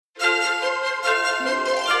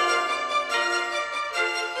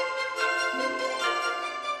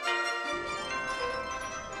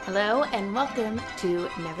Hello and welcome to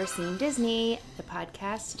Never Seen Disney, the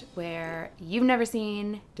podcast where you've never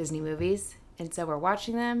seen Disney movies, and so we're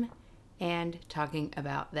watching them and talking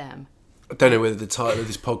about them. I don't know whether the title of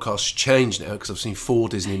this podcast should change now because I've seen 4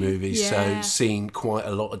 Disney movies, so seen quite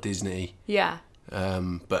a lot of Disney. Yeah.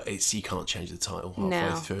 But you can't change the title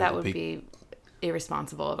halfway through. That would be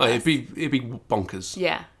irresponsible of us. It'd be bonkers.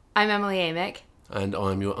 Yeah. I'm Emily Amick. And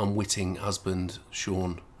I'm your unwitting husband,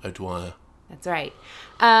 Sean O'Dwyer. That's right.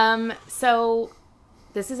 So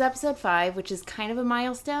this is episode 5, which is kind of a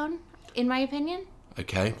milestone, in my opinion.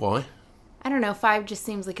 Okay, why? I don't know. 5 just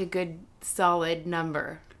seems like a good, solid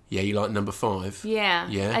number. Yeah, you like number 5? Yeah.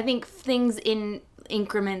 Yeah. I think things in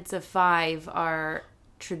increments of 5 are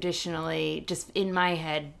traditionally, just in my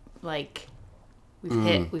head, like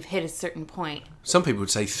we've hit a certain point. Some people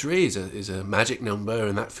would say 3 is a magic number,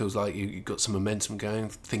 and that feels like you've got some momentum going.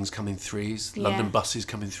 Things come in 3s. Yeah. London buses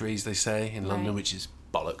come in 3s, they say, in London, which is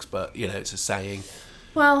bollocks, but, it's a saying.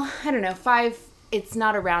 Well, I don't know. 5, it's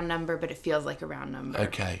not a round number, but it feels like a round number.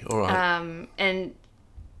 Okay, all right. And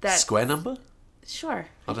that... Square number? Sure.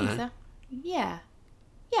 I don't think know. So. Yeah.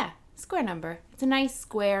 Yeah. Square number. It's a nice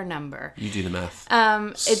square number. You do the math.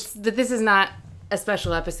 This is not a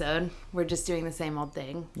special episode. We're just doing the same old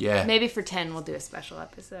thing. Yeah. Maybe for 10 we'll do a special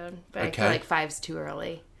episode. But I feel like 5's too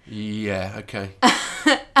early. Yeah, okay.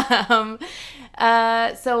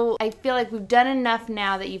 So I feel like we've done enough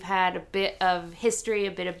now that you've had a bit of history,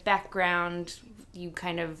 a bit of background. You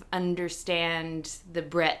kind of understand the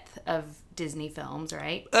breadth of Disney films,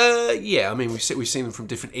 right? Yeah, I mean, we've seen them from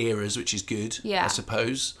different eras, which is good, Yeah. I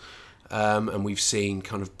suppose. And we've seen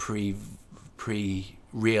kind of pre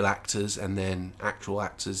real actors and then actual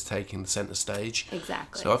actors taking the centre stage.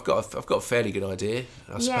 Exactly. So I've got a fairly good idea,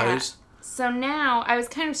 I suppose. So now I was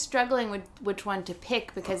kind of struggling with which one to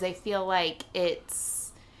pick because I feel like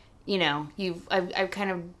it's, I've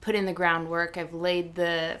kind of put in the groundwork. I've laid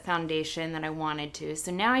the foundation that I wanted to.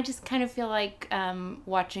 So now I just kind of feel like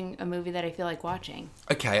watching a movie that I feel like watching.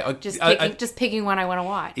 Okay. Just picking one I want to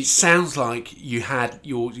watch. It sounds like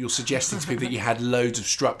you're suggesting to me that you had loads of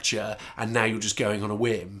structure and now you're just going on a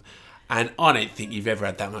whim. And I don't think you've ever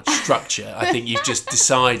had that much structure. I think you've just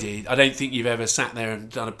decided. I don't think you've ever sat there and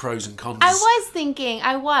done a pros and cons. I was thinking.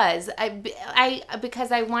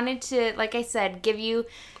 Because I wanted to, like I said, give you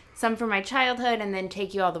some from my childhood and then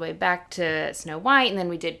take you all the way back to Snow White. And then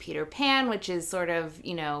we did Peter Pan, which is sort of,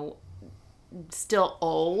 still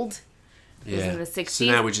old. It was in the 60s. So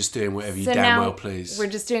now we're just doing whatever you damn well please. We're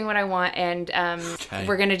just doing what I want, and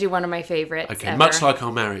we're going to do one of my favorites. Okay, ever. Much like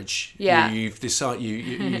our marriage. Yeah. You've decided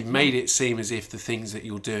you've made it seem as if the things that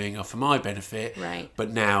you're doing are for my benefit. Right. But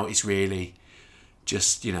now it's really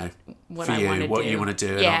just, What for I you, wanna what do. you want to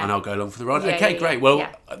do, Yeah. and I'll go along for the ride. Yeah, Okay, yeah, great. yeah, Well,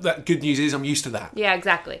 yeah. that good news is I'm used to that. Yeah,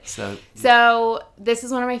 exactly. So this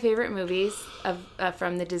is one of my favorite movies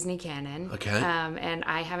from the Disney canon. Okay. And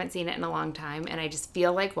I haven't seen it in a long time, and I just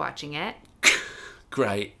feel like watching it.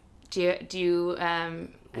 great. Do you have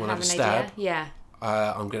an have a stab? idea? Yeah.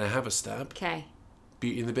 I'm going to have a stab. Okay.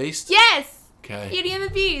 Beauty and the Beast? Yes! Okay. Beauty and the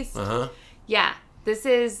Beast. Uh-huh. Yeah. This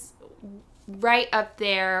is right up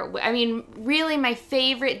there. I mean, really my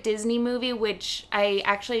favorite Disney movie, which I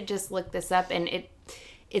actually just looked this up, and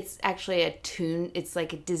it's actually a tune. It's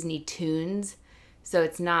like a Disney Tunes. So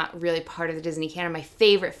it's not really part of the Disney canon. My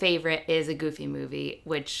favorite is a Goofy movie,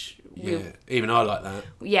 which... Yeah, even I like that.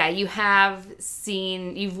 Yeah,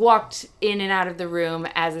 you've walked in and out of the room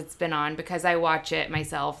as it's been on because I watch it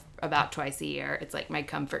myself about twice a year. It's like my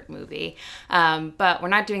comfort movie. But we're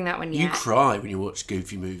not doing that one yet. You cry when you watch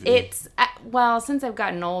Goofy movie. Since I've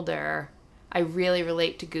gotten older, I really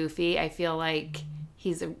relate to Goofy. I feel like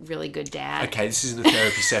he's a really good dad. Okay, this isn't a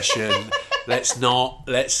therapy session.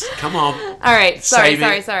 Come on. All right,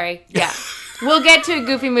 sorry. Yeah. We'll get to a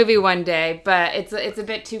Goofy movie one day, but it's a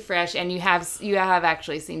bit too fresh, and you have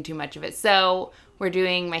actually seen too much of it. So we're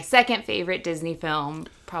doing my second favorite Disney film,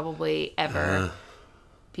 probably ever,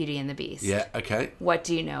 Beauty and the Beast. Yeah, okay. What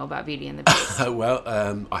do you know about Beauty and the Beast? Well,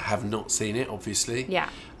 I have not seen it, obviously. Yeah.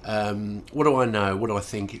 What do I know? What do I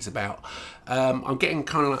think it's about? I'm getting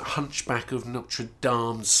kind of like Hunchback of Notre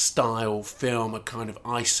Dame style film, a kind of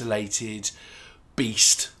isolated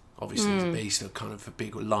beast. Obviously, he's a beast, a kind of a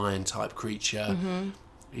big lion type creature. Mm-hmm.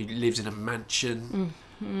 He lives in a mansion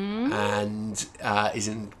and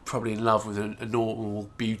is probably in love with a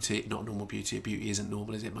normal beauty. Not normal beauty. A beauty isn't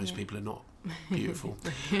normal, is it? Most people are not beautiful.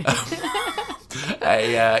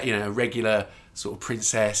 A regular sort of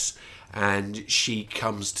princess, and she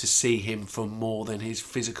comes to see him for more than his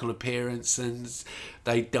physical appearance, and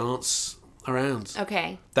they dance around.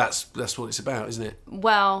 Okay. That's what it's about, isn't it?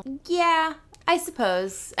 Well, yeah. I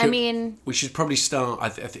suppose. I mean, we should probably start. I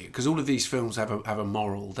think because all of these films have a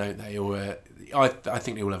moral, don't they? Or I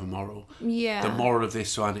think they all have a moral. yeah. The moral of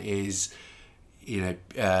this one is,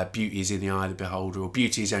 beauty is in the eye of the beholder, or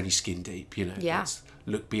beauty is only skin deep. Yeah. Let's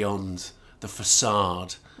look beyond the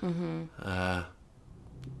facade.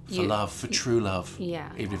 For love, for true love.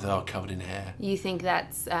 Yeah. Even if they are covered in hair. You think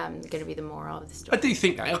that's going to be the moral of the story? I do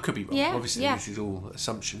think that. I could be wrong. Yeah, Obviously, yeah. this is all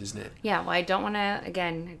assumption, isn't it? Yeah, well, I don't want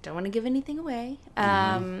to give anything away.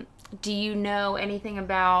 Do you know anything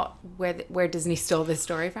about where Disney stole this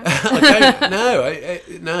story from? I don't know.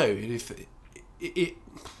 No. It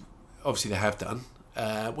obviously they have done.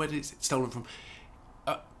 Where is it stolen from?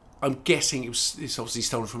 I'm guessing it's obviously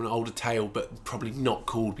stolen from an older tale, but probably not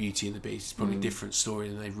called Beauty and the Beast. It's probably a different story,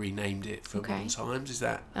 and they've renamed it for modern times. Is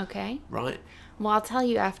that Okay. right? Well, I'll tell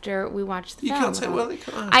you after we watch the You film. can't say. Well, you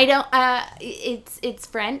can't. I don't. It's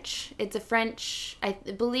French. It's a French, I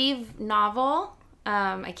believe, novel.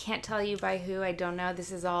 I can't tell you by who. I don't know.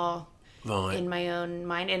 This is all Right. in my own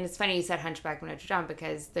mind. And it's funny you said Hunchback of Notre Dame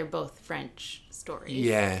because they're both French stories.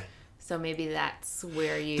 Yeah. So maybe that's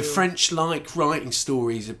where you... The French like writing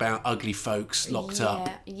stories about ugly folks locked up.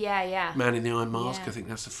 Yeah. Man in the Iron Mask, Yeah. I think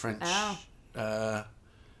that's a French thing. Or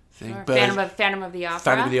Phantom of the Opera.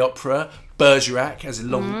 Phantom of the Opera. Bergerac has a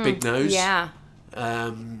long, big nose. Yeah.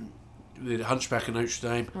 The Hunchback of Notre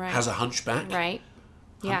Dame has a hunchback. Right.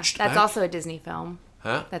 Yeah, Hunchback. that's also a Disney film.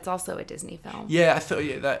 Huh? That's also a Disney film. Yeah, I thought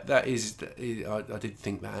that is. I did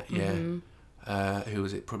think that. Yeah. Who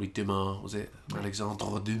was it? Probably Dumas. Was it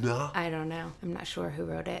Alexandre Dumas? I don't know. I'm not sure who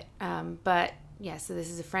wrote it. But yeah, so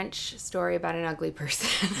this is a French story about an ugly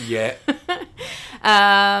person. Yeah.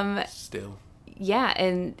 Still. Yeah,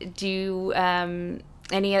 and do you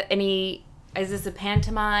any? Is this a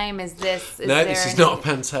pantomime? Is this? No, this is not a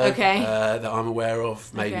panto. Okay. That I'm aware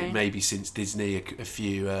of. Okay. Maybe since Disney, a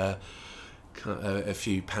few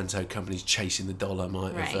panto companies chasing the dollar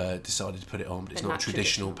might have decided to put it on, but it's not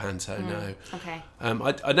traditional panto. No. Okay. I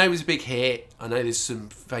know it was a big hit. I know there's some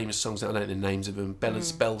famous songs that I don't know the names of them.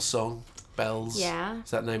 Bella's Bell Song. Bells. Yeah.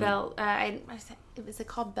 Is that the name? Bell. Was it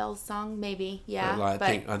called Belle's Song? Maybe. Yeah. I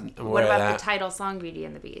think I'm aware what of about that. the title song, Beauty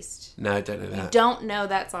and the Beast? No, I don't know that. You don't know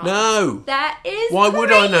that song? No. That is. Why crazy.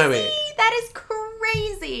 would I know it? That is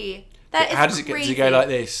crazy. How does it get? Does it go like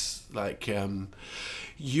this? Like,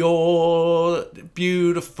 you're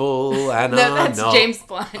beautiful and no, I'm that's not. James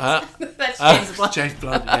Blunt. That's James Blunt. James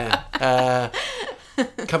Blunt, yeah.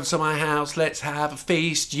 Come to my house, let's have a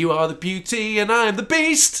feast. You are the beauty and I'm the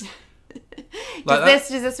beast. Does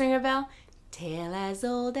this ring a bell? Tale as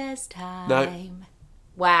old as time. No.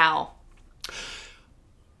 Wow.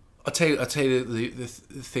 I'll tell you the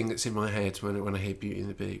thing that's in my head when I hear Beauty and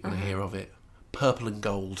the Beast, when I hear of it. Purple and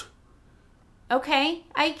gold. Okay,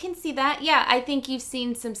 I can see that. Yeah, I think you've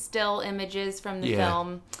seen some still images from the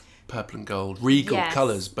film. Purple and gold. Regal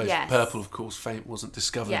colours. Both purple, of course, wasn't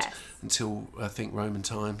discovered until, I think, Roman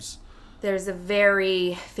times. There's a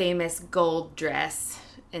very famous gold dress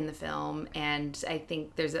in the film, and I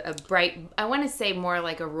think there's a bright, I want to say more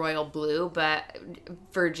like a royal blue, but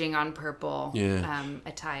verging on purple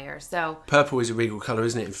attire. So purple is a regal colour,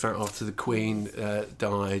 isn't it? In fact, after the Queen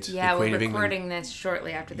died, yeah, the Queen we're of England. recording this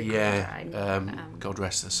shortly after the Queen died. God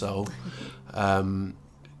rest her soul.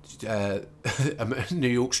 New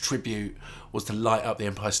York's tribute was to light up the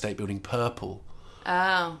Empire State Building purple.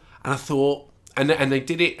 Oh. And I thought, and they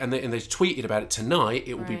did it, and they tweeted about it tonight.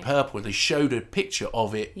 It will be purple, and they showed a picture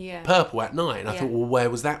of it purple at night. And I thought, well, where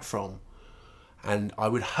was that from? And I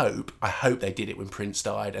hope they did it when Prince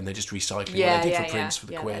died, and they're just recycling what they did for Prince for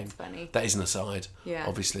the Queen. That's funny. That is an aside,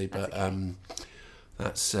 obviously, but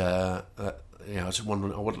that's I was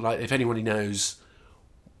wondering. I would like if anybody knows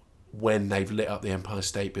when they've lit up the Empire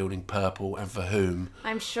State Building purple and for whom.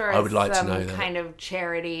 I'm sure I would like to know that. Some kind of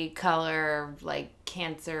charity color, like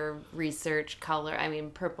cancer research color. I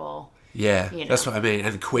mean, purple. Yeah, that's what I mean.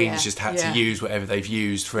 And the Queen's just had to use whatever they've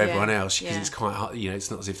used for everyone else because it's quite hard. It's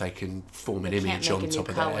not as if they can form an image on top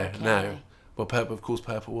of their. No. Well, purple, of course,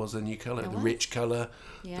 purple was a new colour, the rich colour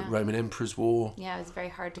that Roman emperors wore. Yeah, it was very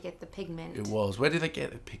hard to get the pigment. It was. Where did they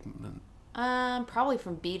get the pigment? Probably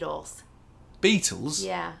from beetles. Beetles?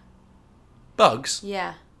 Yeah. Bugs?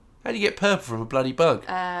 Yeah. How do you get purple from a bloody bug?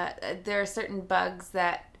 There are certain bugs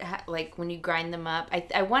that, like, when you grind them up,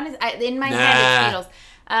 I want to. In my head, it's beetles.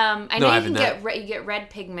 I know you can get red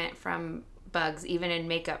pigment from bugs, even in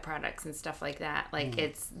makeup products and stuff like that. Like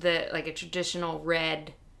it's a traditional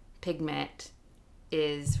red pigment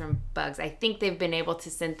is from bugs. I think they've been able to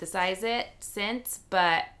synthesize it since,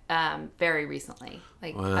 but very recently.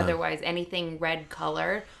 Like otherwise, anything red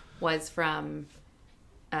color was from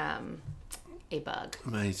a bug.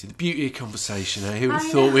 Amazing. The beauty of conversation, eh? Who would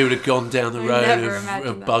have thought we would have gone down the road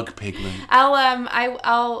of bug pigment?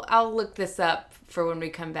 I'll look this up for when we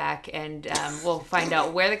come back, and we'll find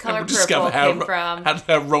out where the color purple came from.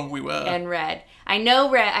 How wrong we were. And red. I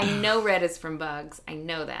know red is from bugs. I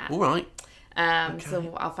know that. All right.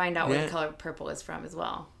 So I'll find out where the color purple is from as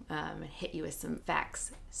well. And hit you with some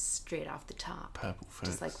facts straight off the top. Purple facts.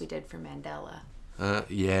 Just like we did for Mandela.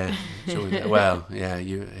 Yeah. Well, yeah,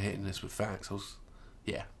 you're hitting us with facts.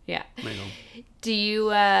 Yeah. Move on. Do you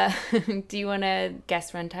want to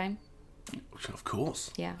guess runtime? Of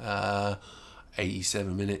course. Yeah.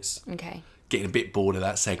 87 minutes. Okay. Getting a bit bored of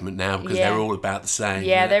that segment now because they're all about the same.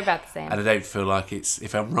 Yeah, they're about the same. And I don't feel like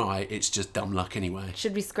if I'm right, it's just dumb luck anyway.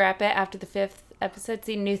 Should we scrap it after the 5th episode?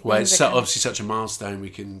 See new things. Well, it's obviously such a milestone. We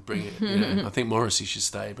can bring it. I think Morrissey should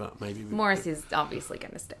stay, but maybe Morrissey's obviously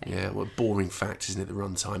going to stay. Yeah, well, boring fact, isn't it? The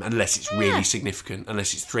runtime, unless it's really significant,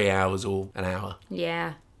 unless it's 3 hours or an hour.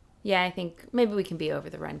 Yeah, I think maybe we can be over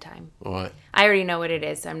the runtime. All right. I already know what it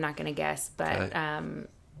is, so I'm not going to guess, but. Okay.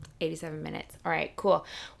 87 minutes. All right, cool.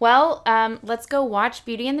 Well, let's go watch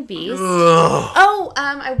Beauty and the Beast. Oh,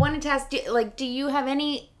 I wanted to ask, do you have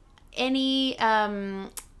any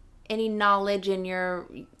knowledge in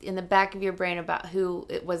the back of your brain about who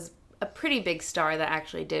it was a pretty big star that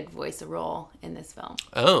actually did voice a role in this film?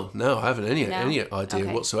 Oh, no, I haven't any idea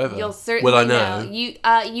whatsoever. You'll certainly will I know?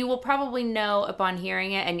 You will probably know upon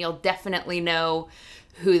hearing it, and you'll definitely know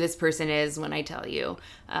who this person is when I tell you.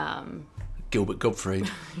 Gilbert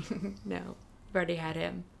Gottfried. No, I've already had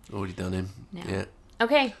him. Already done him. No. Yeah.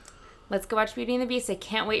 Okay, let's go watch Beauty and the Beast. I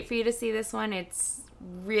can't wait for you to see this one. It's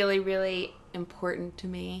really, really important to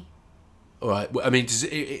me. All right. Well, I mean,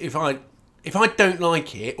 if I don't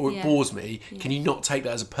like it or it bores me, can you not take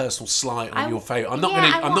that as a personal slight on your favourite? I'm not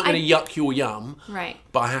going to yuck your yum. Right.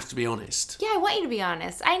 But I have to be honest. Yeah, I want you to be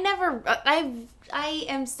honest. I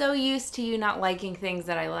am so used to you not liking things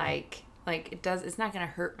that I like. Like, it's not going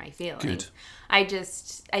to hurt my feelings. Good. I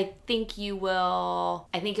think you'll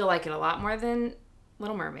like it a lot more than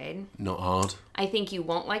Little Mermaid. Not hard. I think you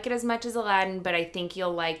won't like it as much as Aladdin, but I think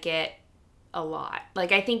you'll like it a lot.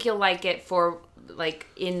 Like, I think you'll like it for, like,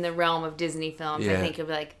 in the realm of Disney films. Yeah. I think you'll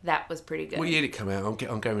be like, that was pretty good. What year did it come out?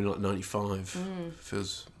 I'm going like 95.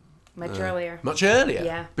 Feels... Much earlier. Much earlier?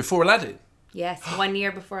 Yeah. Before Aladdin? Yes, 1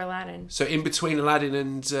 year before Aladdin. So in between Aladdin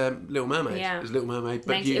and Little Mermaid? Yeah. It was Little Mermaid,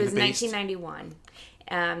 but it was 1991.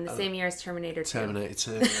 The same year as Terminator 2. Terminator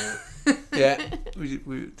 2, yeah.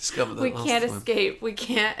 We discovered that we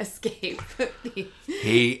can't escape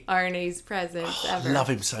Arnie's presence ever. I love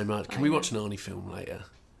him so much. Can we watch an Arnie film later?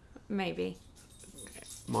 Maybe.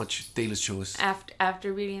 My dealer's choice.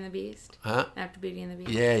 After Beauty and the Beast? Huh? After Beauty and the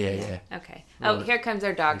Beast? Yeah. Okay. Oh, here comes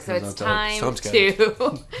our dog. So it's time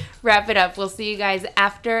to wrap it up. We'll see you guys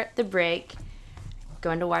after the break.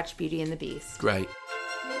 Going to watch Beauty and the Beast. Great.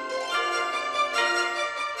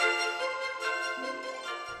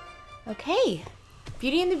 Okay.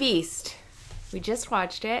 Beauty and the Beast. We just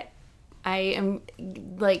watched it. I am,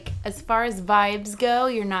 like, as far as vibes go,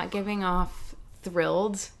 you're not giving off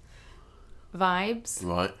thrilled vibes.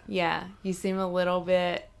 Right. Yeah. You seem a little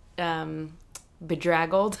bit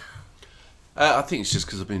bedraggled. I think it's just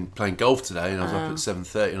because I've been playing golf today and I was up at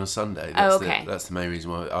 7:30 on a Sunday. That's the main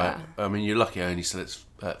reason why. I mean, you're lucky I only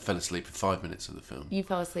fell asleep for 5 minutes of the film. You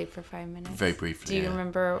fell asleep for 5 minutes? Very briefly, Do you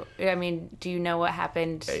remember, I mean, do you know what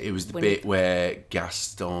happened? It was the bit where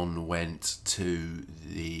Gaston went to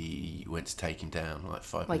take him down, like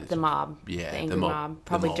 5 minutes. Like the mob. Yeah. The angry mob.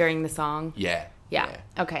 Probably during the song. Yeah.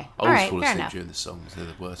 Okay. I always fall asleep during the songs. They're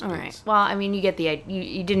the worst bits. Right. Well, I mean, you get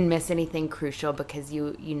you didn't miss anything crucial because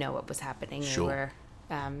you know what was happening. Sure.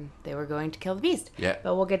 They were going to kill the beast. Yeah.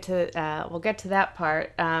 But we'll get to that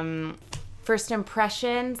part. First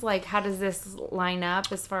impressions, like, how does this line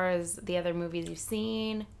up as far as the other movies you've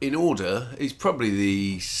seen? In order, it's probably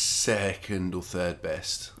the second or third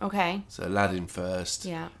best. Okay. So Aladdin first.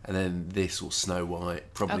 Yeah. And then this or Snow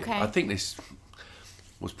White. Probably. Okay. I think this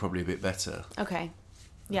was probably a bit better. Okay.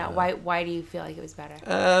 Yeah. Why do you feel like it was better?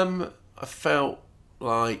 I felt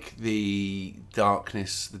like the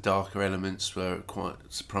darkness, the darker elements were quite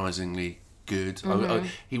surprisingly good. Mm-hmm.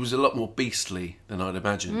 He was a lot more beastly than I'd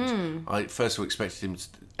imagined. I first of all expected him,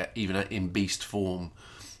 even in beast form,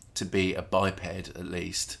 to be a biped at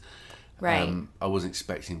least. Right. I wasn't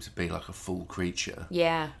expecting him to be like a full creature.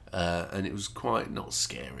 Yeah. And it was quite not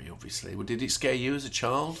scary, obviously. Well, did it scare you as a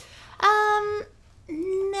child?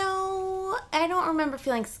 No, I don't remember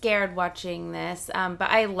feeling scared watching this. But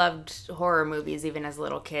I loved horror movies even as a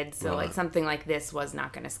little kid, so like something like this was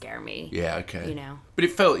not going to scare me. Yeah, okay. You know, but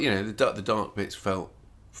it felt, the dark bits felt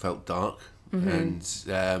dark, and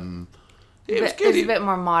It was good. There's a bit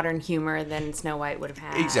more modern humor than Snow White would have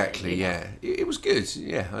had. Exactly, you know. yeah. It was good,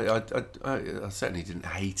 yeah. I certainly didn't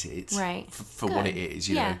hate it. Right. For what it is,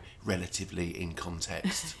 you Yeah. know, relatively in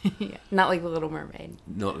context. Yeah. Not like The Little Mermaid.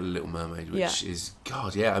 Not The Little Mermaid, which Yeah. is,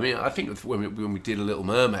 God, yeah. I mean, I think when we did A Little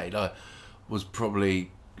Mermaid, I was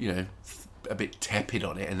probably, you know, a bit tepid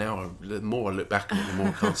on it, and now the more I look back on it, the more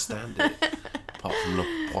I can't stand it. Apart from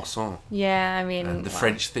Le Poisson. Yeah, I mean... And the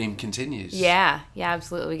French theme continues. Yeah,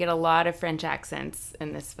 absolutely. We get a lot of French accents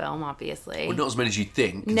in this film, obviously. Well, not as many as you'd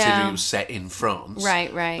think, considering No. it was set in France.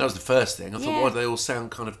 Right. That was the first thing. I thought, Yeah. why do they all sound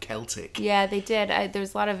kind of Celtic? Yeah, they did. There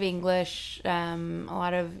was a lot of English,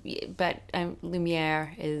 but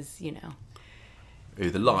Lumiere is, you know, Who,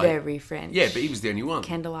 the light? very French. Yeah, but he was the only one.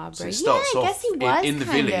 Candelabra. So it starts I off guess he was in the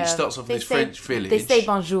kind village. of. Starts off in They this say- French village. They say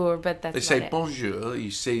bonjour, but that's They about say it. bonjour.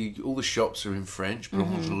 You see all the shops are in French,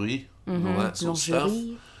 boulangerie, and all that sort of stuff.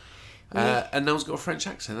 Lingerie. And no one's got a French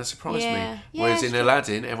accent. That surprised Yeah. me. Yeah, Whereas in sure.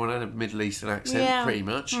 Aladdin, everyone had a Middle Eastern accent, Yeah. pretty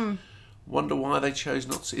much. Wonder why they chose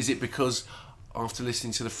not to. Is it because after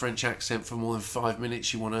listening to the French accent for more than 5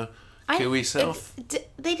 minutes, you want to kill yourself?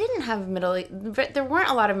 They didn't have there weren't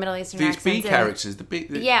a lot of Middle Eastern These accents. B in- characters,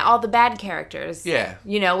 Yeah, all the bad characters. Yeah.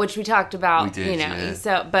 You know, which we talked about. We did, you know, yeah.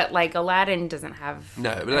 so but like Aladdin doesn't have.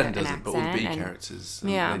 No, Aladdin an doesn't, but all the B accent, and- characters.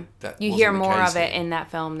 Yeah, that you wasn't hear the more case of it here. in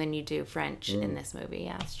that film than you do French in this movie.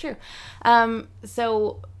 Yeah, it's true.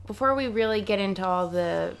 So before we really get into all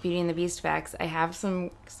the Beauty and the Beast facts, I have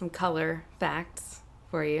some color facts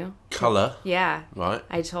for you. Colour, Yeah, right?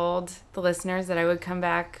 I told the listeners that I would come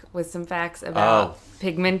back with some facts about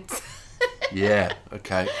pigment. Yeah,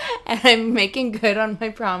 okay. And I'm making good on my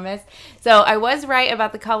promise. So I was right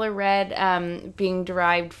about the color red being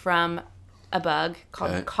derived from a bug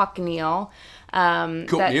called Okay. cochineal.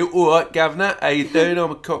 Cockney, all right, Governor. How you doing?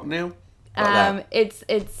 I'm a cockney. Like that.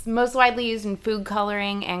 It's most widely used in food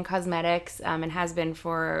coloring and cosmetics, and has been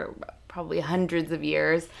for probably hundreds of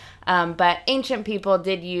years. But ancient people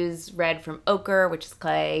did use red from ochre, which is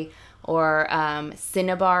clay, or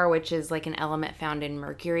cinnabar, which is like an element found in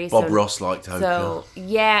mercury. Bob Ross liked ochre. So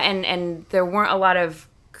yeah, and there weren't a lot of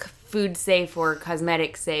food safe or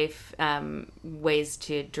cosmetic safe ways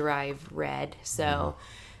to derive red. So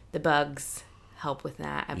the bugs help with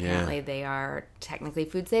that. Apparently they are technically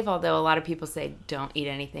food safe, although a lot of people say don't eat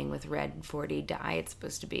anything with red 4D dye. It's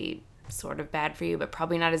supposed to be sort of bad for you, but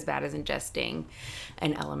probably not as bad as ingesting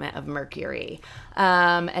an element of mercury.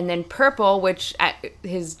 And then purple, which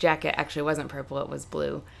his jacket actually wasn't purple, it was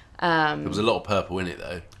blue. There was a lot of purple in it,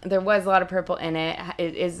 though. There was a lot of purple in it.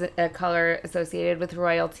 It is a color associated with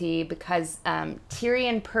royalty because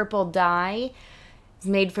Tyrian purple dye is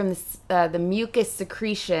made from the mucus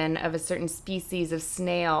secretion of a certain species of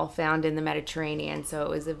snail found in the Mediterranean. So it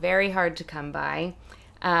was very hard to come by.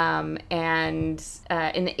 And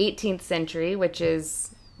in the 18th century, which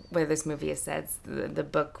is where this movie is set, the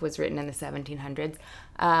book was written in the 1700s.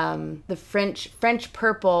 The French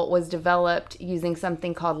purple was developed using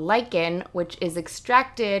something called lichen, which is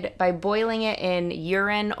extracted by boiling it in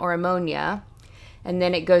urine or ammonia, and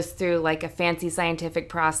then it goes through like a fancy scientific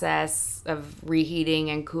process of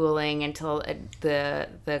reheating and cooling until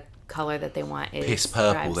the color that they want is Piss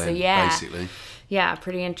purple, derived. then, So yeah, basically. yeah,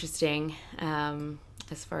 pretty interesting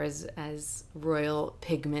as far as royal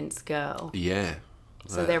pigments go. Yeah.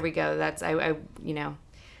 So there we go. That's I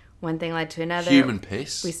one thing led to another. Human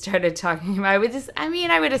piss. We started talking about. I would piss.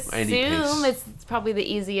 assume it's probably the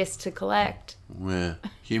easiest to collect. Yeah.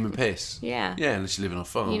 Human piss. Yeah. Yeah, unless you live on a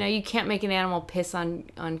farm. You know, you can't make an animal piss on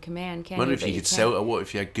command, can I wonder you? if But you could can. sell. Or what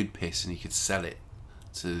if you had good piss and you could sell it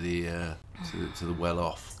to the to the well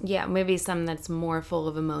off? Yeah, maybe some that's more full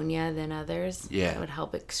of ammonia than others. Yeah. That would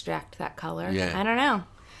help extract that color. Yeah. I don't know.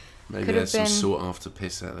 Maybe Could there's have some been- sought after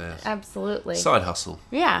piss out there. Absolutely. Side hustle.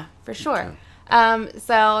 Yeah, for sure. Okay.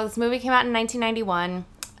 So this movie came out in 1991.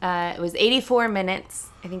 It was 84 minutes.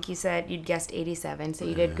 I think you said you'd guessed 87, so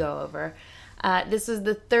you did go over. This was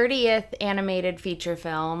the 30th animated feature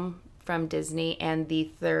film from Disney and the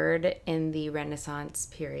third in the Renaissance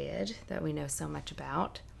period that we know so much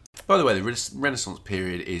about. By the way, the Renaissance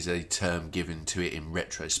period is a term given to it in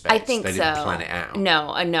retrospect. I think they so. didn't plan it out.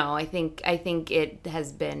 No. I think it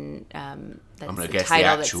has been. That's gonna the guess the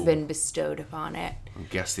title actual- that's been bestowed upon it. I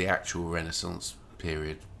guess the actual Renaissance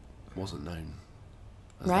period wasn't known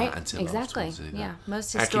as Right? that until I was Exactly. told to do that. Yeah.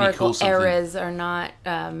 Most How can you call historical something- eras are not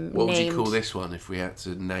named. What would you call this one if we had to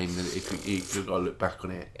name it? If I look back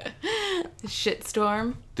on it,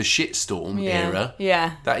 Shitstorm. the shitstorm era.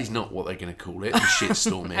 Yeah. That is not what they're going to call it. The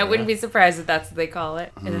shitstorm era. I wouldn't be surprised if that's what they call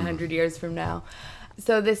it in 100 years from now.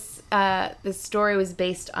 So this story was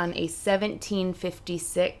based on a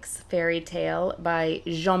 1756 fairy tale by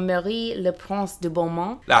Jean-Marie Le Prince de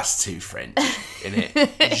Beaumont. That's too French, isn't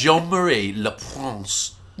it? Jean-Marie Le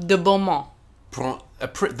Prince De Beaumont.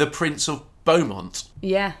 the Prince of Beaumont.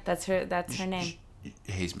 Yeah, that's her name.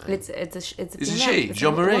 His man. It's a Is it female. she? It's a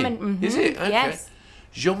Jean-Marie? woman. Mhm. Is it? Okay. Yes.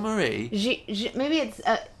 Jean-Marie. Maybe it's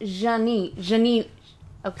Jeannie.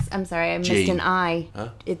 Oh, I'm sorry, I missed Jean. an I. Huh?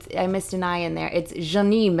 I missed an I in there. It's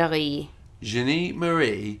Jeannie Marie. Jeannie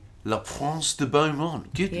Marie Le Prince de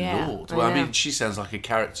Beaumont. Good Yeah, Lord. I Well, I know. mean, she sounds like a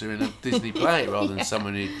character in a Disney play rather than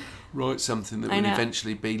someone who writes something that I will know.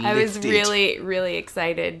 eventually be I was lifted. really, really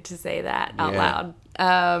excited to say that out Yeah.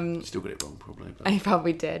 loud. Still got it wrong, probably. But... I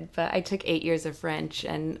probably did, but I took 8 years of French,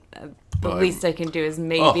 and the Well, least I can do is Oh,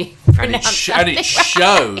 maybe and pronounce and it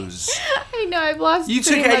shows. I know, I've lost. You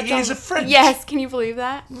pretty took 8 much years all- of French? Yes, can you believe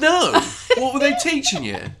that? No. What were they teaching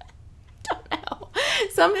you? No.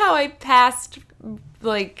 Somehow I passed,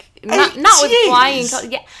 like, not 8 with flying. years?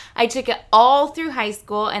 Yeah, I took it all through high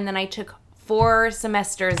school, and then I took 4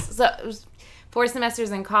 semesters. So it was 4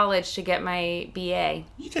 semesters in college to get my BA.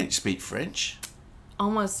 You don't speak French.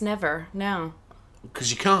 Almost never, no. Because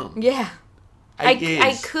you can't. Yeah. 8 years.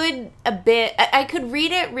 I could a bit. I could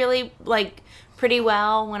read it really, like, pretty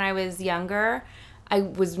well when I was younger. I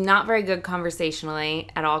was not very good conversationally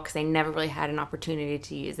at all because I never really had an opportunity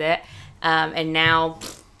to use it. And now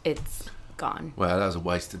it's gone. Well, that was a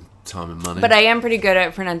waste of time and money. But I am pretty good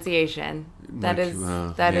at pronunciation. That Like, is. well,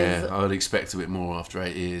 That yeah, is. I would expect a bit more after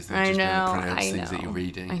 8 years than I just being able to know. pronounce I things that you're know.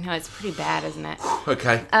 reading. I know, it's pretty bad, isn't it?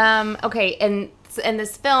 Okay. Okay, and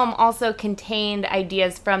this film also contained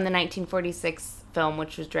ideas from the 1946 film,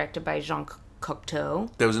 which was directed by Jean Cocteau.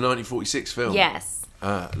 There was a 1946 film. Yes.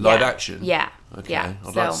 Live Yeah. action. Yeah. Okay. Yeah.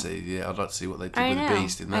 I'd So- like to see. Yeah, I'd like to see what they did I with know. the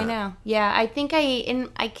Beast in that. I know. Yeah, I think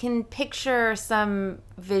I can picture some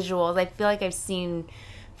visuals. I feel like I've seen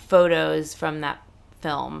photos from that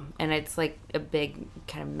film, and it's like a big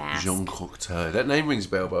kind of mask. Jean Cocteau. That name rings a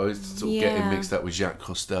bell, but I always sort of get him Yeah. mixed up with Jacques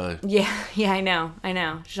Cousteau. Yeah, I know.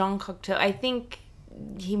 Jean Cocteau. I think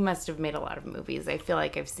he must have made a lot of movies. I feel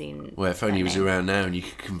like I've seen. Well, if only that he was name. around now and you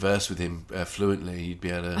could converse with him fluently, you'd be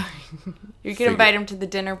able to. You can invite him to the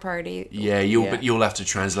dinner party. Yeah, but you'll have to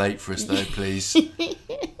translate for us though, please.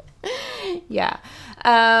 Yeah.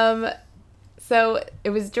 So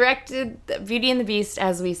it was directed, Beauty and the Beast,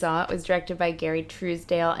 as we saw, it was directed by Gary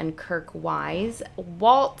Truesdale and Kirk Wise.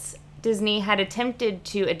 Walt Disney had attempted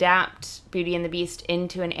to adapt Beauty and the Beast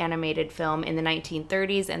into an animated film in the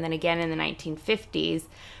 1930s and then again in the 1950s,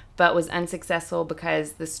 but was unsuccessful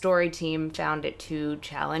because the story team found it too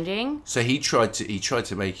challenging. So he tried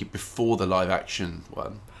to make it before the live action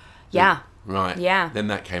one. Yeah. Right. Yeah. Mm-hmm. Then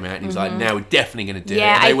that came out and he was like, now we're definitely going to do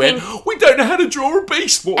Yeah, it. And they I went, think- we don't know how to draw a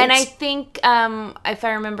beast, Walt. And I think, if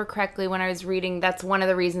I remember correctly, when I was reading, that's one of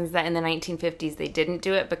the reasons that in the 1950s they didn't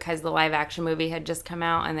do it, because the live action movie had just come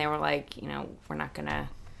out and they were like, we're not going to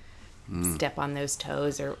step on those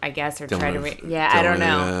toes, or I guess, or Don't try wanna- to... I don't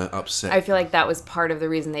know. Upset. I feel like that was part of the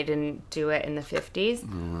reason they didn't do it in the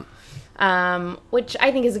 50s. Which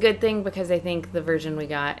I think is a good thing, because I think the version we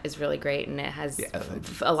got is really great, and it has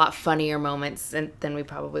a lot funnier moments than we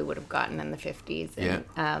probably would have gotten in the 50s.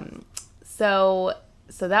 And, so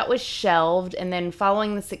that was shelved, and then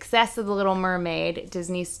following the success of The Little Mermaid,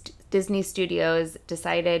 Disney Studios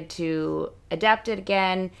decided to adapt it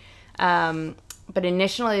again, but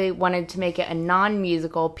initially wanted to make it a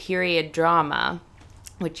non-musical period drama,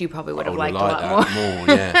 which you probably would have liked a lot more.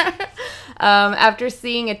 Yeah. After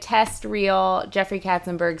seeing a test reel, Jeffrey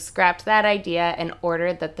Katzenberg scrapped that idea and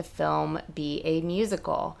ordered that the film be a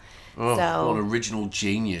musical. Oh, So- what an original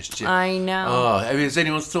genius. I know. Oh, has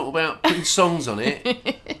anyone thought about putting songs on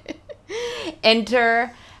it?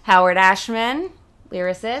 Enter Howard Ashman,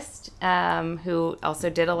 lyricist, who also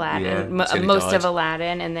did Aladdin, Yeah, until he most died. of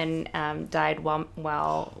Aladdin, and then died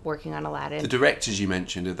while working on Aladdin. The directors you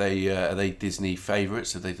mentioned, are they Disney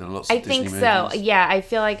favourites? Have they done lots of I Disney think movies? so. Yeah, I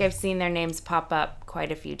feel like I've seen their names pop up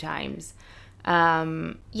quite a few times.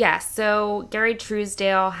 So Gary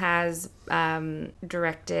Truesdale has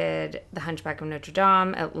directed The Hunchback of Notre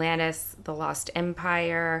Dame, Atlantis, The Lost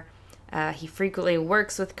Empire. He frequently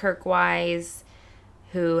works with Kirk Wise,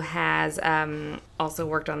 who has also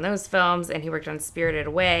worked on those films, and he worked on Spirited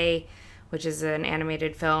Away, which is an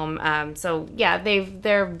animated film.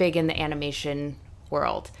 They're big in the animation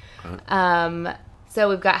world. So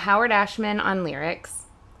we've got Howard Ashman on lyrics,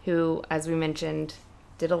 who, as we mentioned,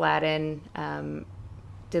 did Aladdin,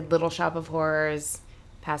 did Little Shop of Horrors,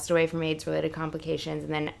 passed away from AIDS-related complications,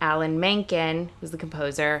 and then Alan Menken, who's the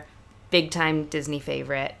composer, big-time Disney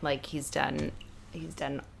favorite. Like, he's done he's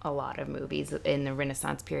done a lot of movies in the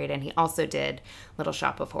Renaissance period, and he also did Little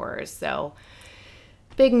Shop of Horrors. So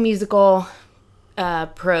big musical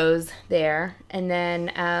pros there. And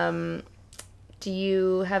then do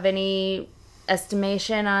you have any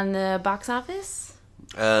estimation on the box office?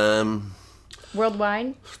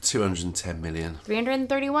 Worldwide? 210 million.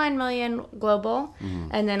 331 million global,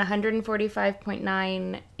 and then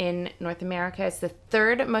 145.9 in North America. It's the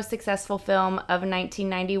third most successful film of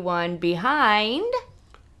 1991, behind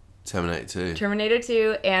Terminator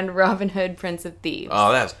 2 and Robin Hood, Prince of Thieves.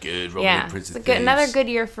 Oh, that's good. Robin Hood, Prince of Thieves. Another good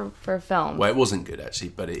year for film. Well, it wasn't good actually,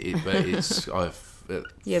 but it's I've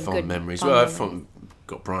fond memories. I've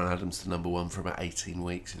got Bryan Adams to number one for about 18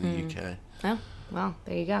 weeks in the UK. Oh, well,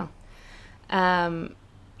 there you go.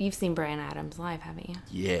 You've seen Bryan Adams live, haven't you?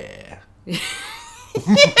 Yeah. Do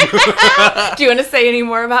you want to say any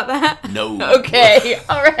more about that? No. Okay.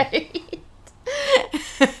 All right.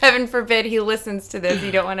 Heaven forbid he listens to this.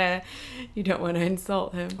 You don't want to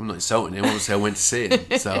insult him. I'm not insulting him. Obviously, I went to see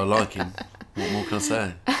him, so I like him. What more can I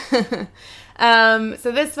say?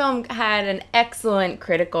 So this film had an excellent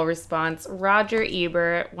critical response. Roger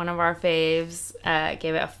Ebert, one of our faves,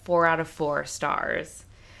 gave it a 4 out of 4 stars.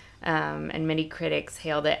 And many critics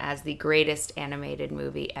hailed it as the greatest animated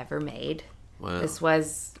movie ever made. Wow. This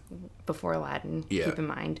was before Aladdin, Yeah. keep in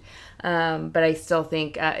mind. But I still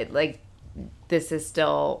think, this is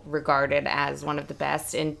still regarded as one of the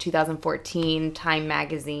best. In 2014, Time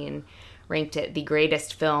magazine ranked it the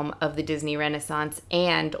greatest film of the Disney Renaissance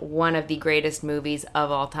and one of the greatest movies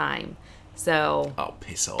of all time. So... Oh,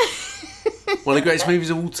 piss off. One of the greatest movies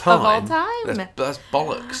of all time. Of all time. That's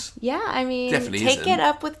bollocks. Yeah, I mean, Definitely take isn't. it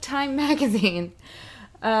up with Time magazine.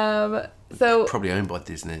 So Probably owned by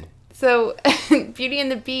Disney. Beauty and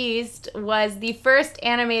the Beast was the first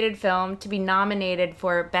animated film to be nominated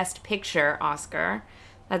for Best Picture Oscar.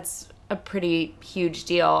 That's a pretty huge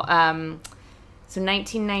deal. So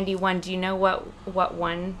 1991, do you know what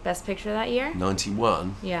won Best Picture that year?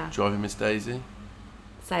 91. Yeah. Driving Miss Daisy.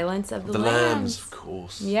 Silence of the Lambs, of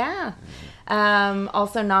course. Yeah.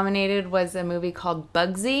 Also nominated was a movie called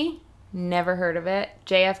Bugsy. Never heard of it.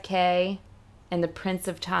 JFK and The Prince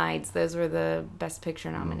of Tides. Those were the Best Picture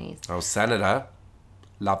nominees. Oh, Senator.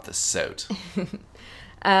 Love the suit.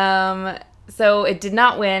 So it did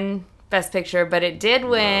not win Best Picture, but it did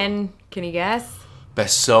win, can you guess?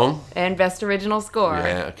 Best song. And Best Original Score.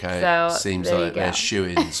 Yeah, okay. So Seems there you like go. they're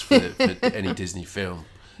shoo-ins for any Disney film.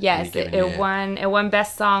 Yes, it won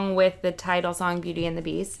Best Song with the title song Beauty and the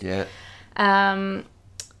Beast. Yeah.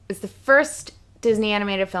 It's the first Disney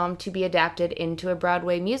animated film to be adapted into a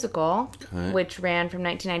Broadway musical, which ran from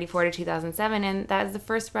 1994 to 2007, and that is the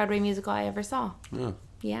first Broadway musical I ever saw. Oh,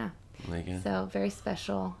 Yeah. there you go. So very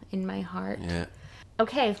special in my heart. Yeah.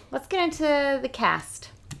 Okay, let's get into the cast.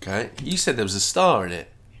 Okay. You said there was a star in it.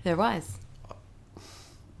 There was.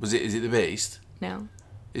 Is it the Beast? No.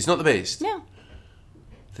 It's not the Beast? No.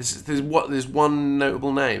 There's one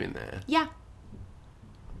notable name in there. Yeah.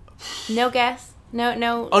 No guess.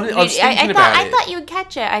 No. I was thinking about I it. thought you would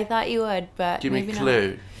catch it. I thought you would, but Give me maybe a clue.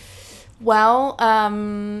 not.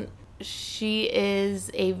 Well, she is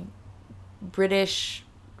a British.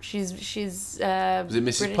 She's Was it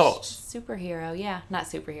Mrs. British Potts? Superhero. Yeah, not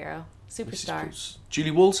superhero. Superstar. Potts.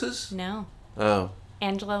 Julie Walters? No. Oh.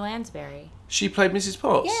 Angela Lansbury. She played Mrs.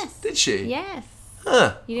 Potts? Yes. Did she? Yes.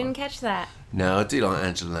 Huh. You didn't catch that. No, I do like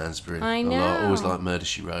Angela Lansbury. I I always know. like Murder,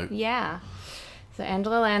 She Wrote. Yeah. So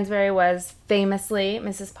Angela Lansbury was famously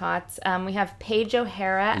Mrs. Potts. We have Paige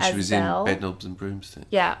O'Hara And as she was Belle. in Bedknobs and Broomsticks.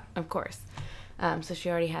 Yeah, of course. So she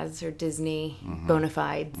already has her Disney Mm-hmm. bona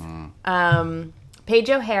fides. Paige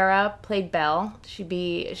O'Hara played Belle. She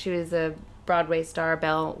was a Broadway star.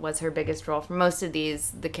 Belle was her biggest role. For most of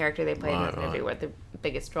these, the character they played in this movie were the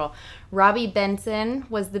biggest role. Robbie Benson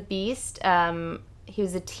was the Beast. He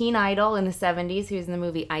was a teen idol in the 70s. He was in the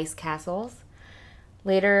movie Ice Castles.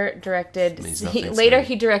 Later Means nothing to me.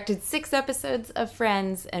 he directed 6 episodes of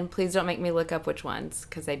Friends, and please don't make me look up which ones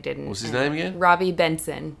because I didn't. What's his name again? Robbie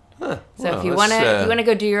Benson. Huh. So Well, if you that's, want to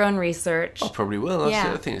go do your own research, I probably will.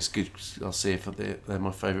 Yeah. I think it's good. I'll see if they're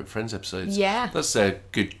my favourite Friends episodes. Yeah. That's a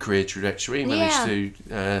good career trajectory. Managed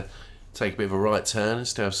to take a bit of a right turn and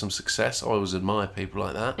still have some success. I always admire people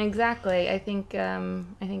like that. exactly. I think it's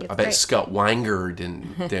I bet great. Scott Wanger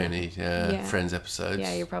didn't do any Friends episodes.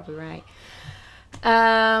 Yeah, you're probably right.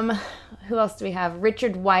 Who else do we have?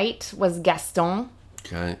 Richard White was Gaston.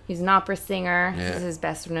 Okay. He's an opera singer. Yeah. This is his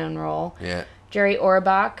best known role. Yeah. Jerry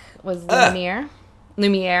Orbach was Lumiere.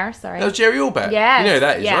 Lumiere, sorry. That was Jerry Orbach. Yeah. You know who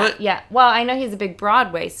that is, right? Yeah. Well, I know he's a big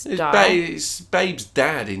Broadway star. It's Babe's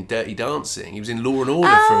dad in Dirty Dancing. He was in Law and Order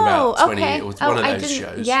for about 20 years. It was one of those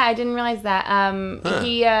shows. Yeah, I didn't realize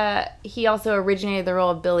that. He also originated the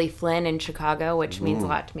role of Billy Flynn in Chicago, which means a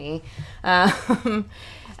lot to me.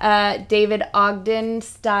 David Ogden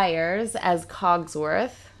Stiers as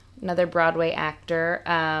Cogsworth, another Broadway actor,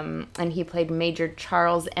 and he played Major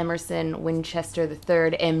Charles Emerson Winchester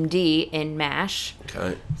III, M.D. in MASH.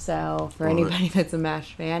 Okay. So, for anybody that's a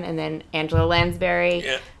MASH fan. And then Angela Lansbury,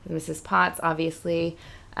 Mrs. Potts, obviously.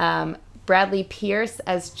 Bradley Pierce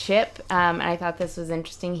as Chip, and I thought this was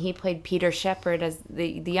interesting. He played Peter Shepard as the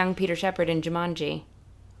young Peter Shepard in Jumanji.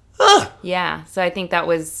 Ah! Yeah, so I think that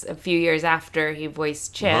was a few years after he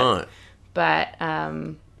voiced Chip. Right. But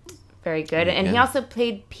very good. And he also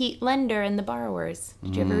played Pete Lender in The Borrowers.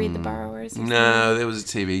 Did you ever read The Borrowers? No, there was a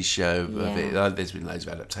TV show of it. There's been loads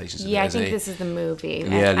of adaptations of it. Yeah, I think this is the movie.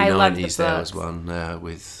 In the early I 90s loved the there was books. one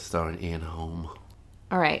with starring Ian Holm.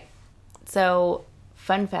 All right. So,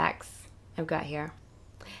 fun facts I've got here.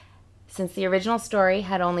 Since the original story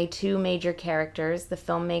had only 2 major characters, the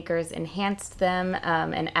filmmakers enhanced them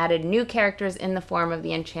and added new characters in the form of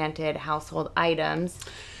the enchanted household items.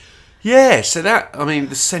 Yeah, so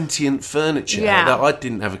the sentient furniture that I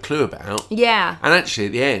didn't have a clue about. Yeah. And actually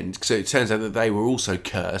at the end, so it turns out that they were also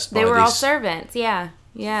cursed by They were all this... servants, yeah.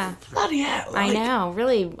 Yeah. Bloody hell. I know.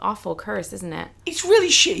 Really awful curse, isn't it? It's really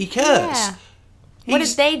shitty curse. Yeah. What did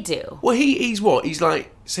they do? Well, he's what? He's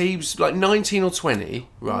like... So he was like 19 or 20,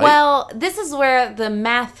 right? Well, this is where the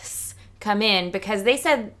maths come in, because they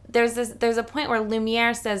said there's a point where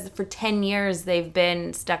Lumiere says for 10 years they've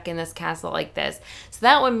been stuck in this castle like this. So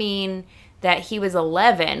that would mean that he was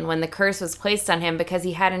 11 when the curse was placed on him, because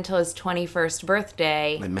he had until his 21st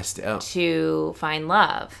birthday They messed it up. to find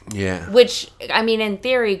love. Yeah. Which, I mean, in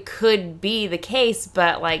theory could be the case,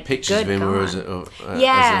 but like, Pictures good of him God. were as an adult.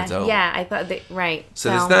 Yeah, I thought that, right. So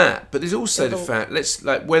there's that. But there's also the fact,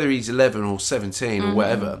 whether he's 11 or 17 or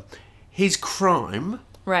whatever, his crime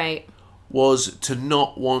Right. was to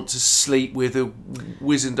not want to sleep with a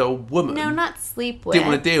wizened old woman. No, not sleep with. Didn't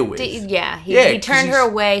want to deal with. He 'cause turned her he's-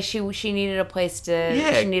 away. She needed a place to.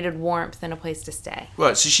 Yeah. She needed warmth and a place to stay.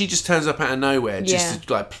 Right, so she just turns up out of nowhere just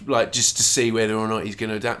to, like just to see whether or not he's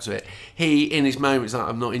going to adapt to it. He, in his moments, like,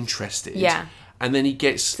 I'm not interested. Yeah. And then he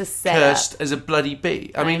gets It's a setup. cursed as a bloody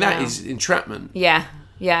bee. I mean, that know. is entrapment. Yeah,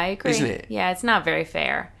 I agree. Isn't it? Yeah, it's not very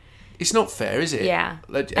fair. It's not fair, is it? Yeah,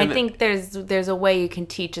 Like, I and think there's a way you can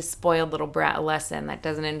teach a spoiled little brat a lesson that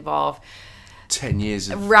doesn't involve 10 years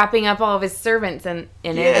of... wrapping up all of his servants in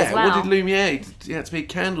it as well. What did Lumiere... He had to be a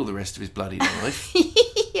candle the rest of his bloody life.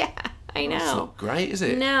 Yeah, I know. That's not great, is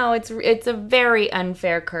it? No, it's a very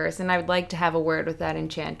unfair curse, and I would like to have a word with that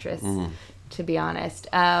enchantress, to be honest.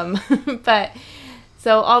 But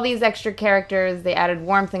so all these extra characters, they added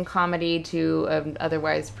warmth and comedy to an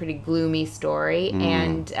otherwise pretty gloomy story,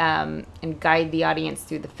 and guide the audience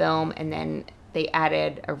through the film. And then they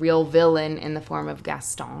added a real villain in the form of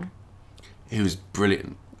Gaston. He was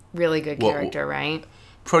brilliant. Really good character, right?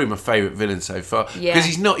 Probably my favourite villain so far. Yeah.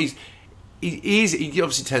 Because he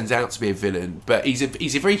obviously turns out to be a villain, but he's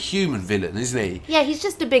a very human villain, isn't he? Yeah, he's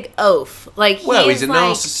just a big oaf. Like, He's a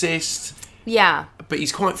narcissist, Yeah. but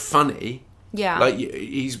he's quite funny. Yeah. Like,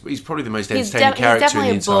 he's probably the most He's entertaining character in the definitely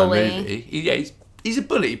a entire bully. movie. He's a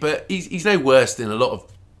bully, but he's no worse than a lot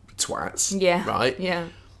of twats. Yeah. Right? Yeah.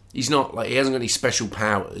 He's not like, he hasn't got any special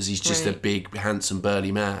powers. He's just a Right. big, handsome,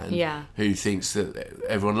 burly man. Yeah. Who thinks that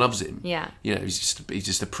everyone loves him. Yeah. You know, he's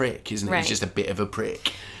just a prick, isn't he? Right. He's just a bit of a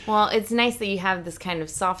prick. Well, it's nice that you have this kind of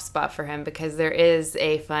soft spot for him, because there is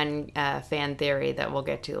a fun fan theory that we'll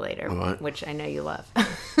get to later, Right. which I know you love.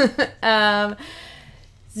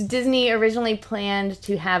 Disney originally planned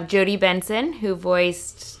to have Jodie Benson, who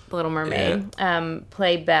voiced Little Mermaid,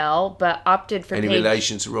 play Belle, but opted for Any Paige.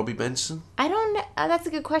 relation to Robbie Benson? I don't know. That's a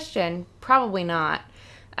good question. Probably not.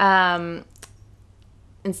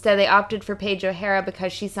 Instead, they opted for Paige O'Hara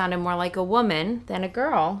because she sounded more like a woman than a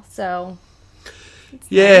girl. So,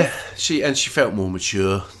 Yeah, she felt more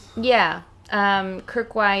mature. yeah.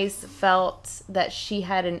 Kirk Wise felt that she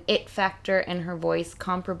had an it factor in her voice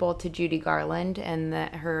comparable to Judy Garland, and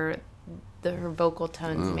that her vocal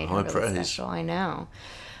tones made her high really praise. special. I know.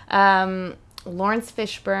 Lawrence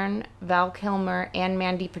Fishburne, Val Kilmer, and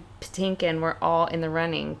Mandy Patinkin were all in the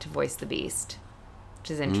running to voice the Beast,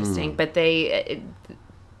 which is interesting. But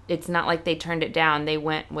it's not like they turned it down. They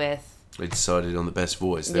went with... They decided on the best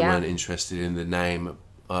voice. They Yeah. weren't interested in the name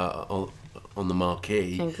on the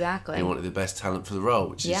marquee. Exactly. They wanted the best talent for the role,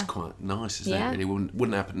 which Yeah. is quite nice, isn't Yeah. it? Really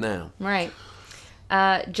wouldn't happen now. Right.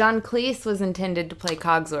 John Cleese was intended to play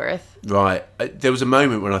Cogsworth. Right. There was a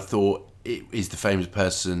moment when I thought, is the famous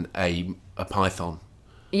person a python?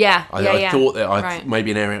 Yeah, I thought that right.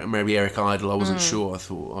 maybe Eric Idle. I wasn't sure. I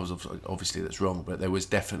thought obviously that's wrong, but there was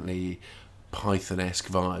definitely Python-esque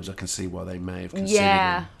vibes. I can see why they may have considered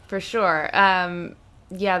him. For sure. And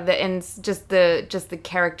just the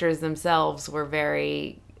characters themselves were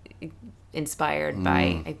very inspired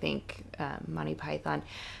by, I think, Monty Python.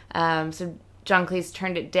 So John Cleese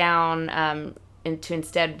turned it down and to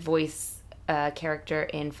instead voice a character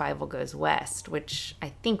in Fievel Goes West, which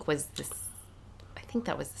I think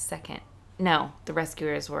that was the second. No, The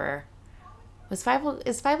Rescuers were. Is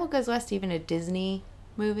Fievel Goes West even a Disney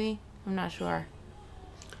movie? I'm not sure.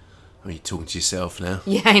 I mean, you're talking to yourself now.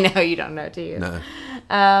 Yeah, I know. You don't know, do you? No.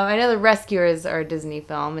 I know The Rescuers are a Disney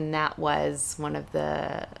film, and that was one of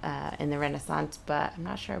the in the Renaissance, but I'm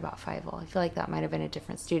not sure about Fievel. I feel like that might have been a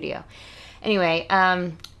different studio. Anyway,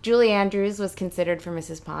 Julie Andrews was considered for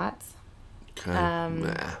Mrs. Potts. Okay.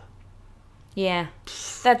 Nah. Yeah,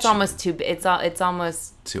 that's almost too. It's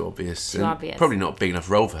almost too obvious. Too obvious. Probably not a big enough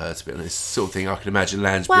role for her, to be honest. Sort of thing I can imagine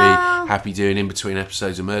Lansbury happy doing in between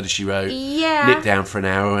episodes of Murder, She Wrote. Yeah. Nip down for an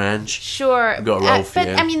hour, Ange. Sure. I've got a role for you.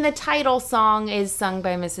 But I mean, the title song is sung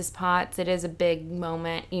by Mrs. Potts. It is a big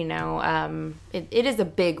moment, you know. It is a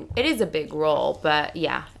big role, but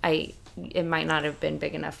yeah, it might not have been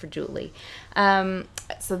big enough for Julie. So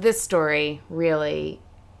this story really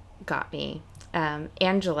got me.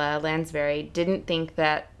 Angela Lansbury didn't think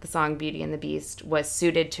that the song Beauty and the Beast was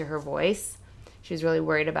suited to her voice. She was really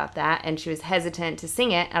worried about that, and she was hesitant to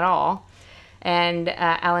sing it at all. And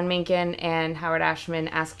Alan Menken and Howard Ashman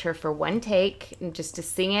asked her for one take, just to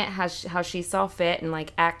sing it how she saw fit and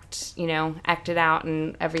like act it out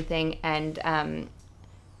and everything. And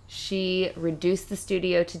she reduced the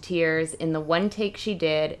studio to tears in the one take she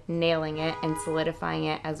did, nailing it and solidifying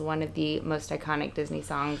it as one of the most iconic Disney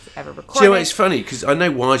songs ever recorded. Do you know, it's funny because I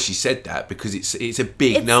know why she said that, because it's a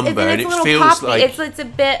big number and it feels poppy. like it's a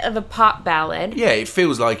bit of a pop ballad. Yeah, it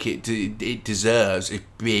feels like it deserves a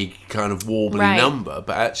big kind of warbly number,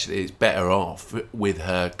 but actually it's better off with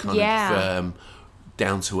her kind of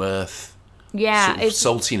down to earth, sort of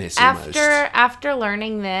saltiness almost. After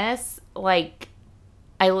learning this, like.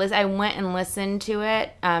 I went and listened to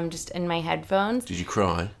it just in my headphones. Did you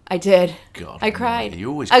cry? I did. God, I cried.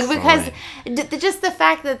 You always cry. Because just the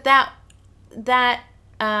fact that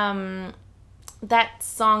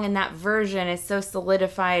song and that version is so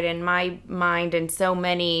solidified in my mind and so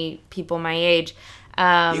many people my age. You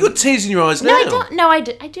got tears in your eyes now. No, I don't. No, I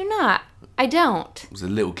do not. I don't. It was a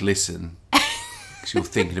little glisten because you're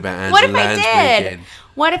thinking about Angela Lansbury again.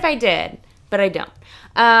 What if I did? But I don't.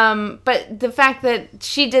 But the fact that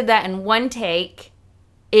she did that in one take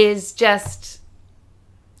is just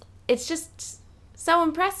so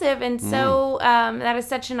impressive and so, that is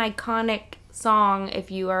such an iconic song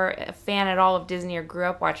if you are a fan at all of Disney or grew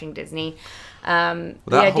up watching Disney. The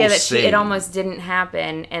idea that it almost didn't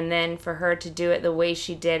happen, and then for her to do it the way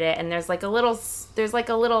she did it, and there's like a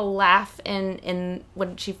little laugh in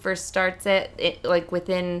when she first starts it like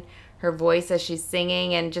within her voice as she's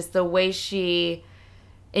singing, and just the way she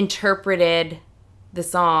interpreted the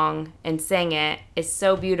song and sang it is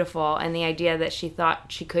so beautiful, and the idea that she thought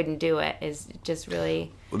she couldn't do it is just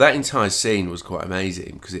really... Well, that entire scene was quite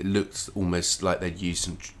amazing because it looked almost like they'd used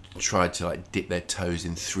some... tried to like dip their toes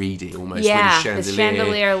in 3D almost. Yeah, with the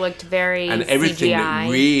chandelier looked very and everything CGI.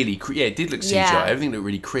 Looked really it did look CGI. Everything looked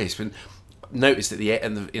really crisp. And noticed at the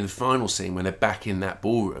end in the final scene when they're back in that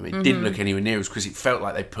ballroom, it didn't look anywhere near as, because it felt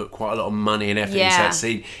like they put quite a lot of money and effort into that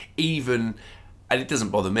scene. Even, and it doesn't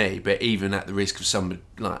bother me, but even at the risk of somebody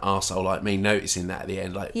like arsehole like me noticing that at the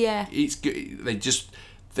end, like it's good.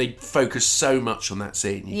 They focus so much on that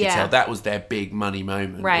scene. You can tell that was their big money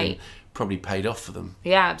moment. Right. And probably paid off for them.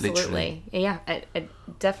 Yeah, absolutely. Literally. Yeah, it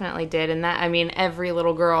definitely did. And that, I mean, every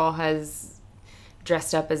little girl has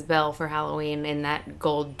dressed up as Belle for Halloween in that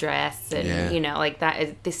gold dress, and you know, like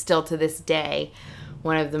that is still to this day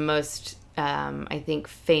one of the most I think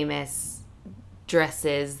famous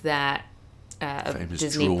dresses that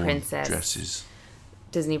Disney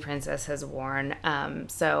princess has worn.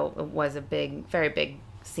 So it was a very big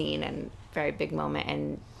scene and very big moment,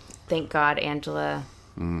 and thank God Angela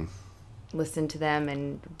listened to them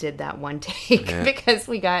and did that one take because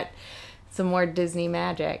we got some more Disney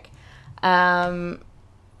magic. So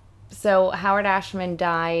Howard Ashman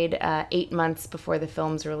died 8 months before the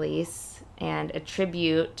film's release, and a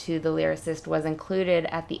tribute to the lyricist was included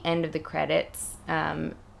at the end of the credits.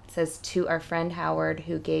 It says, "To our friend Howard,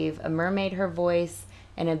 who gave a mermaid her voice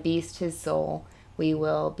and a beast his soul, we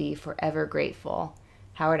will be forever grateful.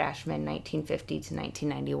 Howard Ashman, 1950 to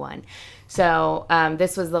 1991. So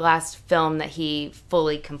this was the last film that he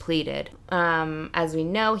fully completed. As we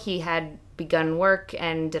know, he had begun work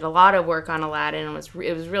and did a lot of work on Aladdin, and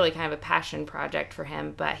it was really kind of a passion project for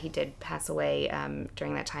him, but he did pass away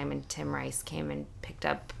during that time, and Tim Rice came and picked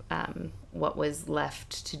up what was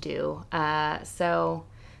left to do. So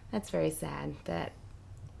that's very sad that,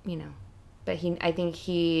 you know, but I think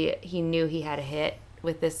he knew he had a hit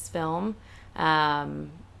with this film,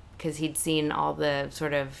 because he'd seen all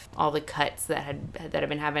the cuts that had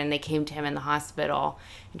been happening. They came to him in the hospital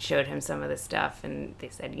and showed him some of the stuff, and they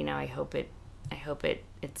said, you know, I hope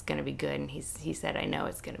it's gonna be good. And he said, I know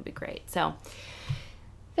it's gonna be great. So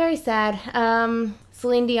very sad.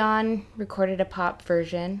 Celine Dion recorded a pop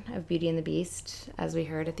version of Beauty and the Beast, as we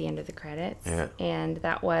heard at the end of the credits. Yeah. And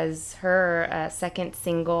that was her second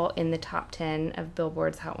single in the top 10 of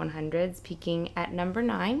Billboard's Hot 100s, peaking at number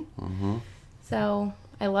 9. Mm-hmm. So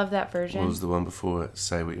I love that version. What was the one before it?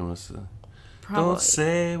 Say what you want to say. Probably. Don't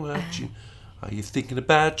say what you... Are you thinking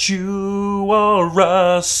about you or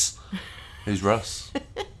Russ? Who's Russ?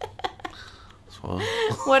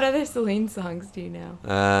 What other Celine songs do you know?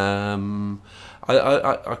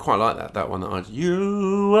 I quite like that one.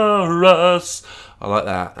 You are us. I like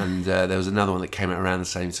that. And there was another one that came out around the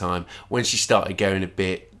same time when she started going a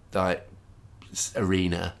bit like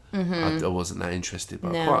arena. Mm-hmm. I wasn't that interested,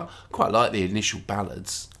 but No. I quite like the initial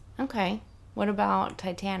ballads. Okay. What about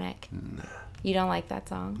Titanic? No. You don't like that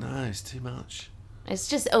song? No, it's too much. It's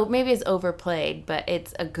just maybe it's overplayed, but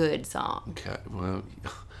it's a good song. Okay, well,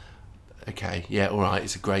 okay, yeah, all right.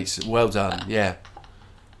 It's a great, well done. Yeah.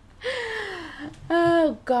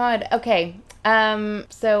 Oh God. Okay.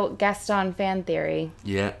 So Gaston fan theory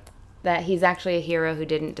Yeah. that he's actually a hero who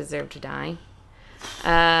didn't deserve to die.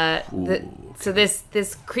 So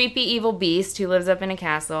this creepy evil beast who lives up in a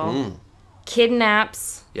castle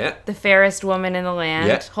kidnaps Yeah. the fairest woman in the land,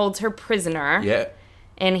 Yeah. holds her prisoner, Yeah.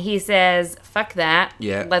 and he says, "Fuck that.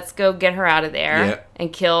 Yeah. Let's go get her out of there Yeah.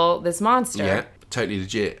 and kill this monster." Yeah. Totally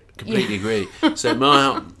legit. Completely agree. So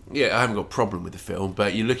I haven't got a problem with the film,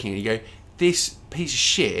 but you're looking at it, you go, this piece of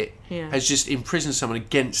shit has just imprisoned someone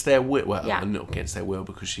against their will. Well, not against their will,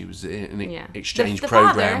 because she was in an exchange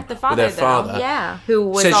program the father, with her father. who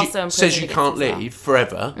was says also imprisoned says you can't against his will. leave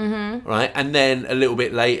forever, right? And then a little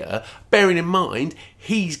bit later, bearing in mind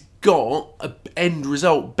he's got a end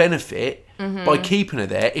result benefit by keeping her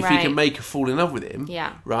there if he Right. can make her fall in love with him.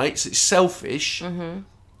 Yeah. Right. So it's selfish.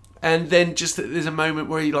 And then just there's a moment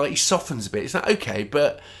where he softens a bit. It's like, okay,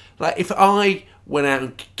 but like if I went out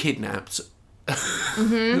and kidnapped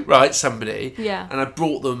right somebody, and I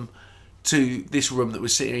brought them to this room that we're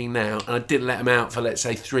sitting in now, and I didn't let them out for, let's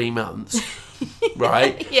say, 3 months,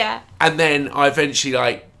 right? Yeah. And then I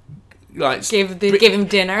eventually Gave him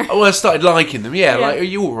dinner. Oh, I started liking them. Yeah, like, are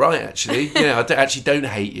you all right, actually? Yeah, I actually don't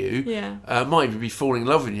hate you. Yeah. Might even be falling in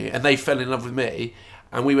love with you. And they fell in love with me.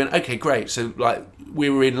 And we went, okay, great. So, like, we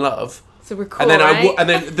were in love. So we're cool, And then, right? and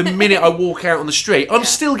then the minute I walk out on the street, I'm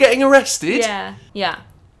still getting arrested. Yeah. Yeah.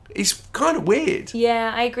 It's kind of weird.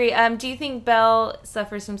 Yeah, I agree. Do you think Belle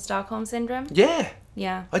suffers from Stockholm Syndrome? Yeah,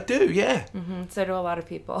 Yeah. I do, yeah. So do a lot of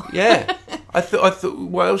people. Yeah. I thought,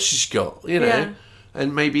 what else has she got, you know? Yeah.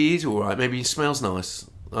 And maybe he's all right. Maybe he smells nice.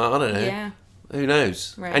 I don't know. Yeah. Who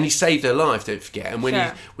knows? Right. And he saved her life, don't forget. And when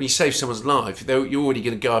Sure. you save someone's life, you're already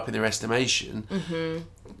going to go up in their estimation. Mm-hmm.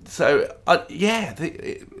 So, that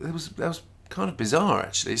was kind of bizarre,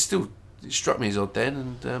 actually. It struck me as odd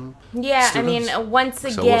then, and Yeah, still I mean, does. once So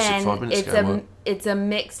I watched it 5 again, minutes ago, it's a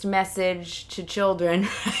mixed message to children,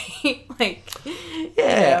 right? Like,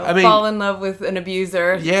 Yeah, I mean, fall in love with an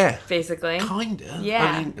abuser. Yeah. Basically. Kinda. Yeah.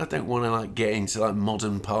 I mean, I don't want to get into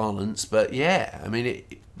modern parlance, but yeah, I mean,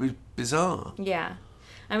 it was bizarre. Yeah.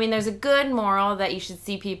 I mean, there's a good moral that you should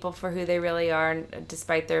see people for who they really are,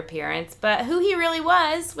 despite their appearance. But who he really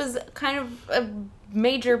was kind of a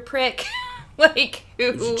major prick,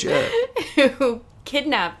 who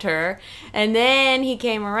kidnapped her, and then he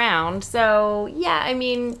came around. So yeah, I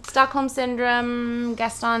mean, Stockholm Syndrome.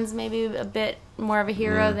 Gaston's maybe a bit more of a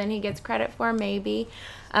hero than he gets credit for. Maybe.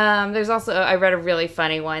 There's also, I read a really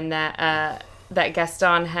funny one that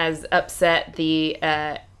Gaston has upset the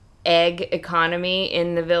egg economy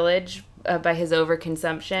in the village by his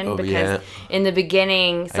overconsumption, because in the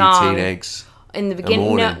beginning song, 18 eggs. in the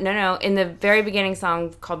beginning, no, in the very beginning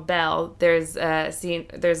song called Belle, there's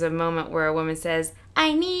a moment where a woman says,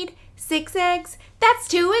 "I need 6 eggs, that's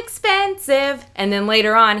too expensive. And then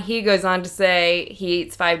later on, he goes on to say he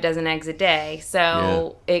eats 5 dozen eggs a day.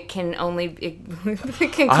 So it can only, the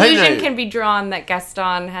conclusion can be drawn that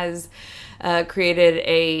Gaston has created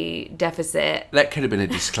a deficit. That could have been a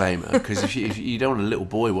disclaimer, because if you don't want a little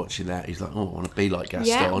boy watching that, he's like, oh, I want to be like Gaston.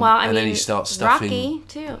 Yeah, well, I mean, then he starts stuffing Rocky,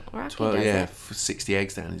 too. Rocky does it. 60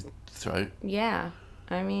 eggs down his throat. Yeah.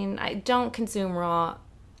 I mean, I don't consume raw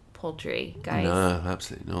poultry, guys. No,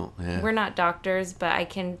 absolutely not. Yeah. We're not doctors, but I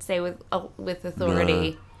can say with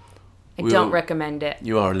authority, I We don't all- recommend it.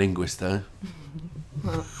 You are a linguist, though.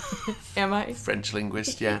 Am I? French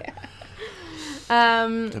linguist, yeah.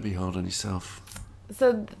 Don't be hard on yourself.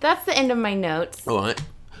 So that's the end of my notes. All right.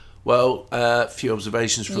 Well, a few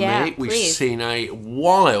observations from me. We've please. seen a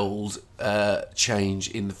wild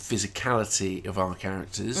change in the physicality of our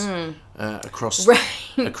characters across Right.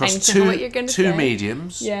 across I know what you're gonna two say.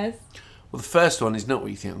 mediums. Yes. Well, the first one is not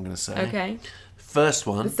what you think I'm going to say. Okay. First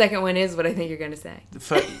one. The second one is what I think you're going to say. The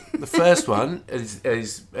first one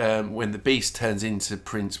is when the Beast turns into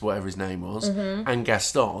Prince, whatever his name was, and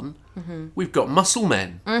Gaston. We've got muscle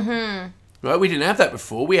men. Right, we didn't have that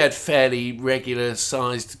before. We had fairly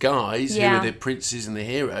regular-sized guys who Yeah. were the princes and the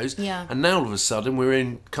heroes, Yeah. and now all of a sudden we're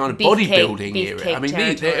in kind of Beefcake- bodybuilding era. beefcake I mean,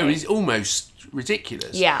 territory. it was almost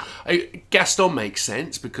ridiculous. Yeah. Gaston makes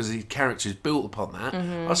sense because his character is built upon that.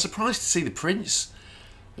 I was surprised to see the prince.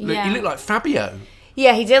 Yeah. He looked like Fabio.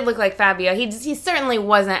 Yeah, he did look like Fabio. He certainly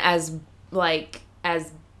wasn't as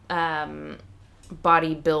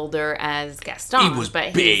bodybuilder as Gaston. He was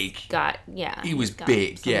but big. He was got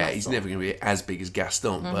big, some yeah. muscle. He's never going to be as big as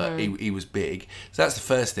Gaston, but he was big. So that's the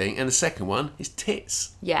first thing. And the second one is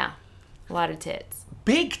tits. Yeah, a lot of tits.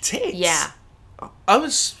 Big tits. Yeah. I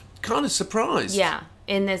was kind of surprised. Yeah,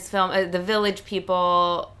 in this film, the village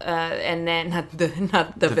people, and then not the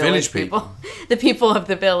village village people, the people of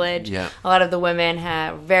the village. Yeah. A lot of the women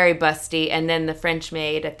have very busty, and then the French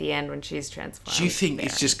maid at the end when she's transformed. Do you think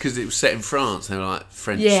it's just because it was set in France? They're like,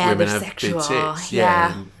 French Yeah, women they're have sexual. big tits.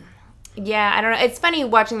 Yeah. and- Yeah, I don't know. It's funny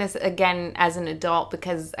watching this again as an adult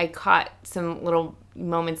because I caught some little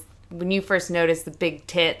moments when you first noticed the big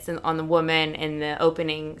tits on the woman in the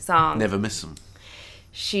opening song. Never miss them.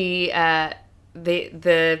 She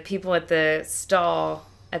the people at the stall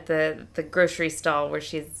at the grocery stall where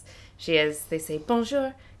they say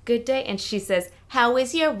bonjour, good day, and she says, how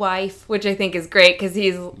is your wife, which I think is great because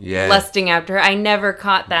he's lusting after her. I never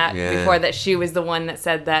caught that before, that she was the one that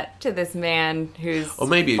said that to this man who's Or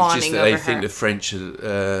maybe it's fawning just that they over think her. the French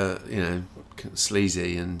are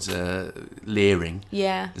sleazy and leering,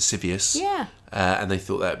 lascivious, and they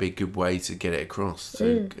thought that would be a good way to get it across.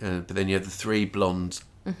 But then you have the three blonde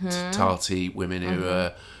tarty women who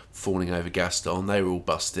are fawning over Gaston. They were all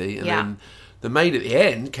busty, and then the maid at the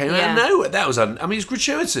end came out of nowhere. That was it's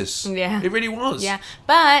gratuitous. Yeah. It really was. Yeah,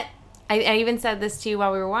 but I even said this to you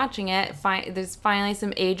while we were watching it. There's finally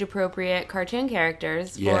some age-appropriate cartoon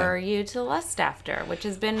characters for you to lust after, which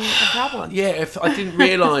has been a problem. Yeah, if I didn't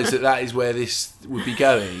realise that is where this would be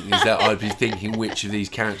going, is that I'd be thinking which of these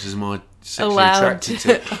characters am I sexually attracted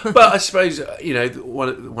to. But I suppose, one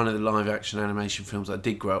of the live-action animation films I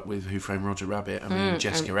did grow up with, Who Framed Roger Rabbit,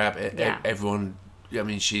 Jessica Rabbit, everyone,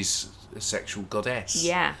 she's a sexual goddess.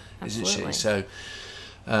 Yeah, isn't absolutely. she? So...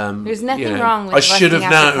 there's nothing wrong with lusting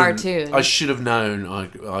after cartoons. I should have known.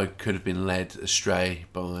 I could have been led astray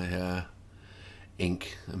by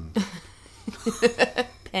ink and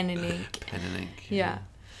Pen and ink. pen and ink. Yeah.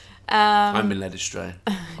 I've been led astray.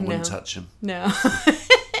 I wouldn't touch them. No.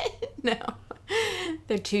 No.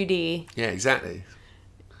 They're 2D. Yeah, exactly.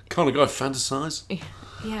 Can't a guy fantasise?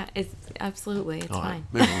 Yeah, it's absolutely. It's All right,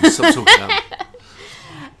 fine. move on. Stop talking about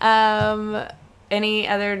it. Any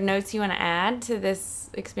other notes you want to add to this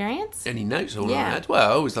experience? Any notes on Yeah. that? Well,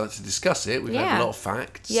 I always like to discuss it. We've had Yeah. a lot of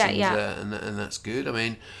facts. Yeah, and, yeah. And that's good. I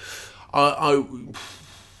mean, I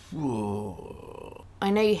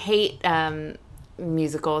know you hate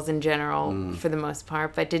musicals in general for the most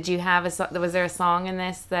part, but did you have was there a song in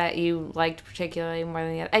this that you liked particularly more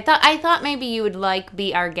than the other? I thought maybe you would like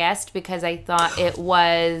Be Our Guest because I thought it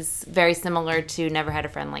was very similar to Never Had a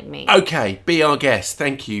Friend Like Me. Okay, Be Our Guest.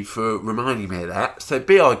 Thank you for reminding me of that. So,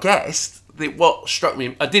 Be Our Guest. What struck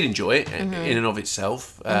me, I did enjoy it in and of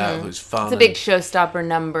itself. It was fun. It's a big showstopper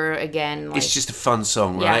number again. It's just a fun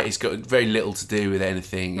song, right? Yeah. It's got very little to do with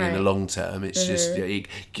anything in the Right. long term. It's just it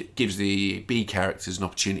gives the B characters an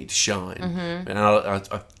opportunity to shine. And I,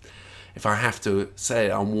 if I have to say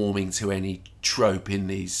it, I'm warming to any trope in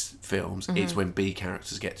these films. It's when B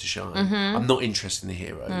characters get to shine. I'm not interested in the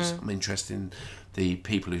heroes. I'm interested in the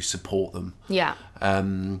people who support them. Yeah.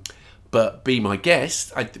 But Be My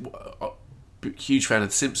Guest, huge fan of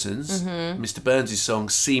The Simpsons. Mr. Burns' song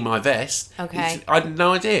 "See My Vest." Okay. I had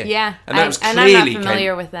no idea. Yeah, and that was and clearly I'm not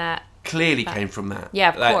familiar with that. clearly came from that. Yeah,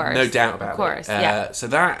 of course. No doubt about it. Of course, yeah. So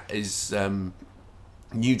that is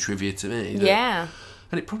new trivia to me. Yeah.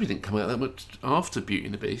 And it probably didn't come out that much after Beauty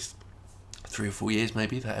and the Beast. 3 or 4 years,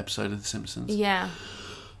 maybe, that episode of The Simpsons. Yeah.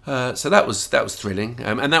 So that was thrilling,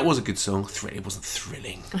 and that was a good song. It wasn't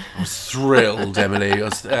thrilling. I was thrilled, Emily.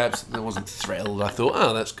 I wasn't thrilled. I thought,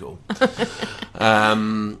 oh, that's cool.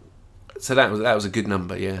 So that was a good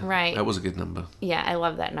number, yeah. Right. That was a good number. Yeah, I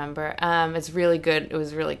love that number. It's really good. It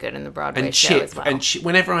was really good in the Broadway And show Chip, as well. and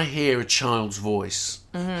whenever I hear a child's voice,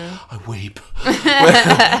 I weep.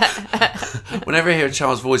 Whenever I hear a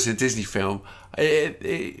child's voice in a Disney film,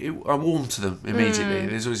 I'm warm to them immediately.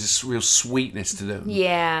 There's always this real sweetness to them.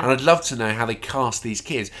 Yeah. And I'd love to know how they cast these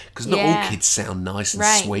kids, because not all Yeah. kids sound nice and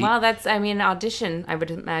Right. sweet. Well, that's, audition, I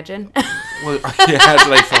would imagine. Well, yeah, how do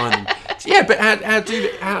they find them? Yeah, but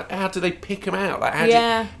how do they pick them out? Like,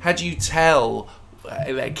 how do you tell that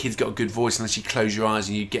a kid's got a good voice unless you close your eyes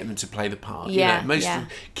and you get them to play the part? Yeah, most yeah.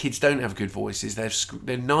 kids don't have good voices.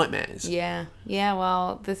 They're nightmares. Yeah. Yeah,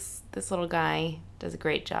 well, this little guy does a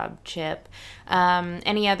great job, Chip.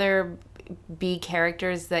 Any other B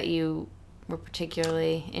characters that you were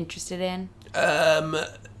particularly interested in?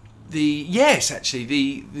 The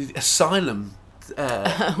asylum.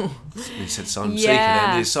 We said asylum seeker Yeah.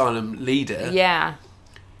 then. The asylum leader. Yeah.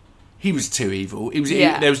 He was too evil. There was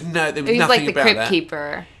Yeah. there was He was nothing like the about Crypt that.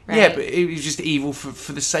 Keeper. Right? Yeah, but he was just evil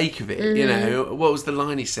for the sake of it. You know, what was the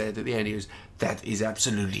line he said at the end? He was, "That is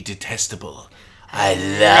absolutely detestable. I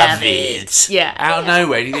love it." Yeah. Out of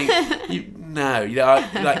nowhere, you think,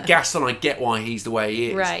 like Gaston, I get why he's the way he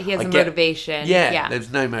is. Right, he has I a get- motivation. Yeah, Yeah.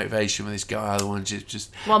 there's no motivation with this guy other than just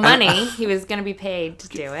Well, and- money. He was going to be paid to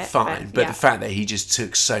do it. Fine, but yeah. the fact that he just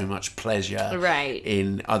took so much pleasure Right.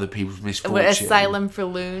 in other people's misfortune. What, Asylum for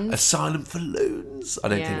Loons? Asylum for Loons. I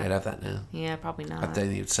don't think Yeah. they'd have that now. Yeah, probably not. I don't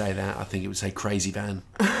think it would say that. I think it would say Crazy Van.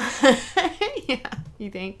 Yeah, you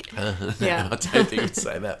think? No, Yeah. I don't think it would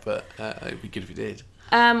say that, but it'd be good if it did.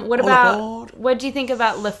 What All about aboard. what do you think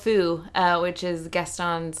about LeFou, which is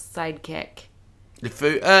Gaston's sidekick?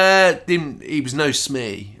 He was no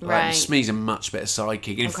Smee. Right. Smee's a much better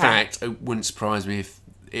sidekick. In fact, it wouldn't surprise me if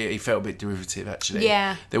he felt a bit derivative, actually.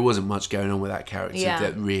 Yeah. There wasn't much going on with that character Yeah.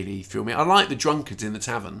 that really threw me. I like the drunkards in the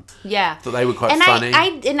tavern. Yeah, Thought they were quite and funny.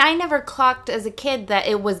 I never clocked as a kid that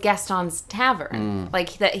it was Gaston's tavern,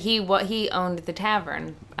 like that he owned the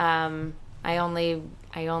tavern.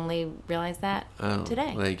 I only realized that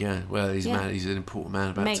today. Well, there you go. Well, he's Yeah. man. He's an important man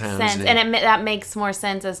about Makes town, sense, isn't he? and that makes more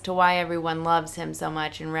sense as to why everyone loves him so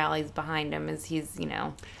much and rallies behind him. Is he's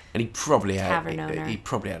And he probably Tavern owner.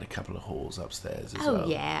 had a couple of whores upstairs as oh well.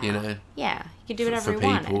 yeah, You know, yeah, he could do whatever for he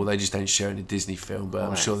people, wanted. they just don't show in a Disney film. But I'm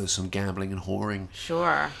course. sure there's some gambling and whoring.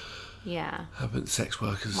 Sure, yeah, But sex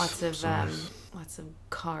workers, lots of sorry.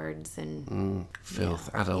 cards and filth,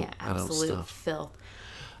 adult absolute stuff. filth.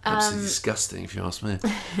 Absolutely disgusting, if you ask me.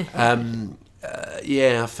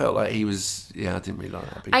 I felt like he was. Yeah, I didn't really like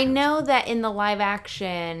that. Big I character. know that in the live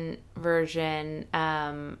action version,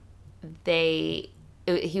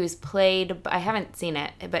 he was played. I haven't seen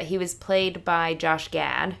it, but he was played by Josh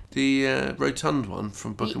Gad. The rotund one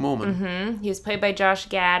from Book of Mormon. He was played by Josh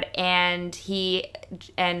Gad, and LeFou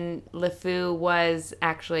was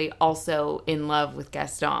actually also in love with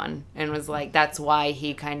Gaston, and was like, that's why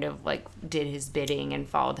he kind of like did his bidding and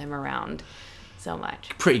followed him around so much.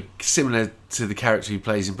 Pretty similar to the character he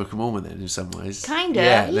plays in Book of Mormon, then, in some ways. Kind of,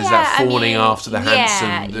 Yeah, there's that fawning after the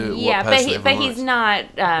handsome. but he's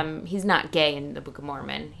not gay in the Book of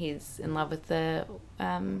Mormon. He's in love with the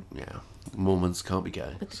Yeah, Mormons can't be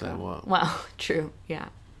gay. So what? Well, true, yeah.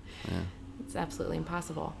 It's absolutely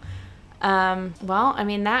impossible. Well, I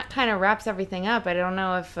mean, that kind of wraps everything up. I don't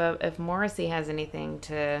know if Morrissey has anything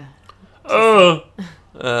to.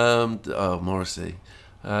 Morrissey.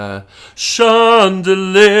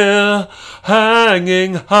 Chandelier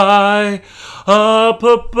hanging high up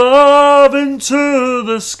above into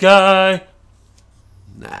the sky.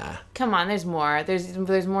 Nah. Come on, there's more.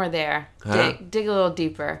 There's more there. Huh? Dig a little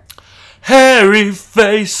deeper. Hairy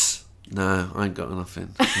face. No, I ain't got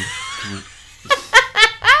nothing.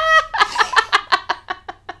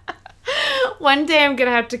 One day I'm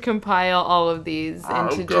gonna have to compile all of these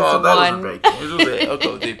into just one. I've got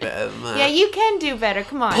to do better than that. Yeah, you can do better.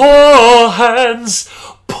 Come on. Poor hands,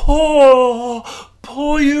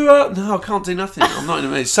 pour you out. No, I can't do nothing. I'm not in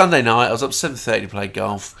the mood. Sunday night, I was up 7:30 to play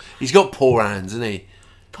golf. He's got poor hands, isn't he?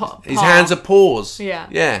 His hands are paws. Yeah.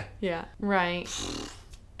 Yeah. Yeah. Right.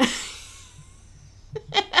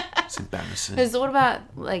 It's embarrassing. Because what about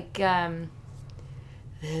like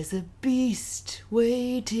There's a beast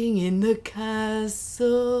waiting in the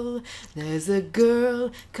castle. There's a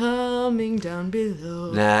girl coming down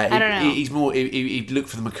below. Nah, I don't know. he's more. He'd look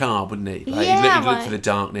for the macabre, wouldn't he? Like, Yeah, he'd look for the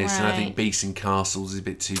darkness, and I think right. Beasts and Castles is a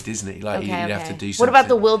bit too Disney. Like, Okay, you'd okay. have to do What something. about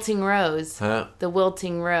the Wilting Rose? Huh? The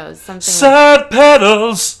Wilting Rose. Something. Sad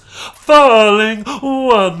petals falling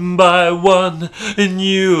one by one, and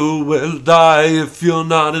you will die if you're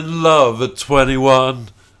not in love at 21.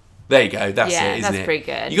 There you go. That's Yeah, it, isn't that's it? pretty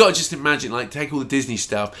good. You got to just imagine, like, take all the Disney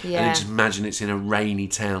stuff and Yeah. then just imagine it's in a rainy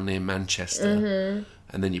town near Manchester, Mm-hmm.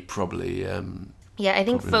 and then you probably. Yeah, I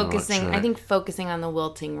think Probably on the right focusing. track. I think focusing on the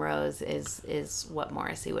Wilting Rose is what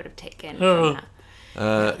Morrissey would have taken Oh. from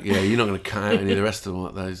that. Yeah, you're not going to cut out any of the rest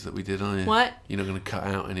of those that we did, are you? What? You're not going to cut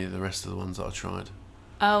out any of the rest of the ones that I tried.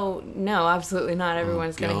 Oh no, absolutely not.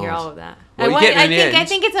 Everyone's going to hear God. all of that. Well, you get there in the I end.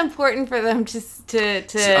 think it's important for them just to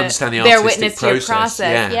understand the bear artistic witness to your process.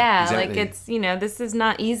 process. Yeah, like exactly. it's this is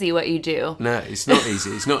not easy what you do. No, it's not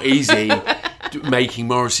easy. It's not easy making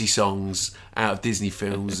Morrissey songs out of Disney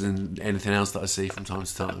films and anything else that I see from time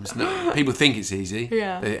to time. It's not, people think it's easy.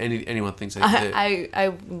 Yeah. Anyone thinks they can do it. I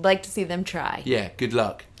would like to see them try. Yeah, good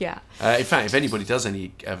luck. Yeah. In fact, if anybody does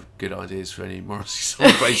have good ideas for any Morrissey song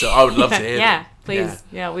plays, I would love to hear Yeah, them. please.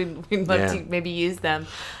 Yeah, we'd love Yeah. to maybe use them.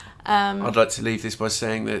 I'd like to leave this by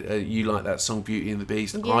saying that you like that song Beauty and the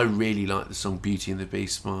Beast. Yeah. I really like the song Beauty and the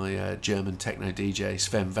Beast by German techno DJ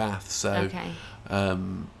Sven Vath. So Okay.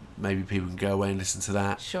 maybe people can go away and listen to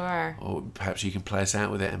that. Sure. Or perhaps you can play us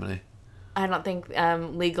out with it, Emily. I don't think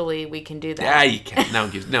legally we can do that. Yeah, you can.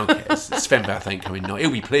 No one cares. Sven Vath ain't coming. No,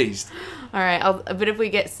 he'll be pleased. All right. But if we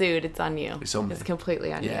get sued, it's on you. It's on me. It's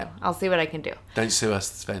completely on Yeah. you. I'll see what I can do. Don't sue us,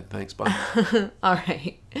 Sven. Thanks. Bye. All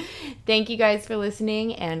right. Thank you guys for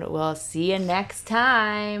listening, and we'll see you next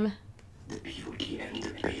time. The Beauty and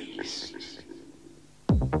the Beast.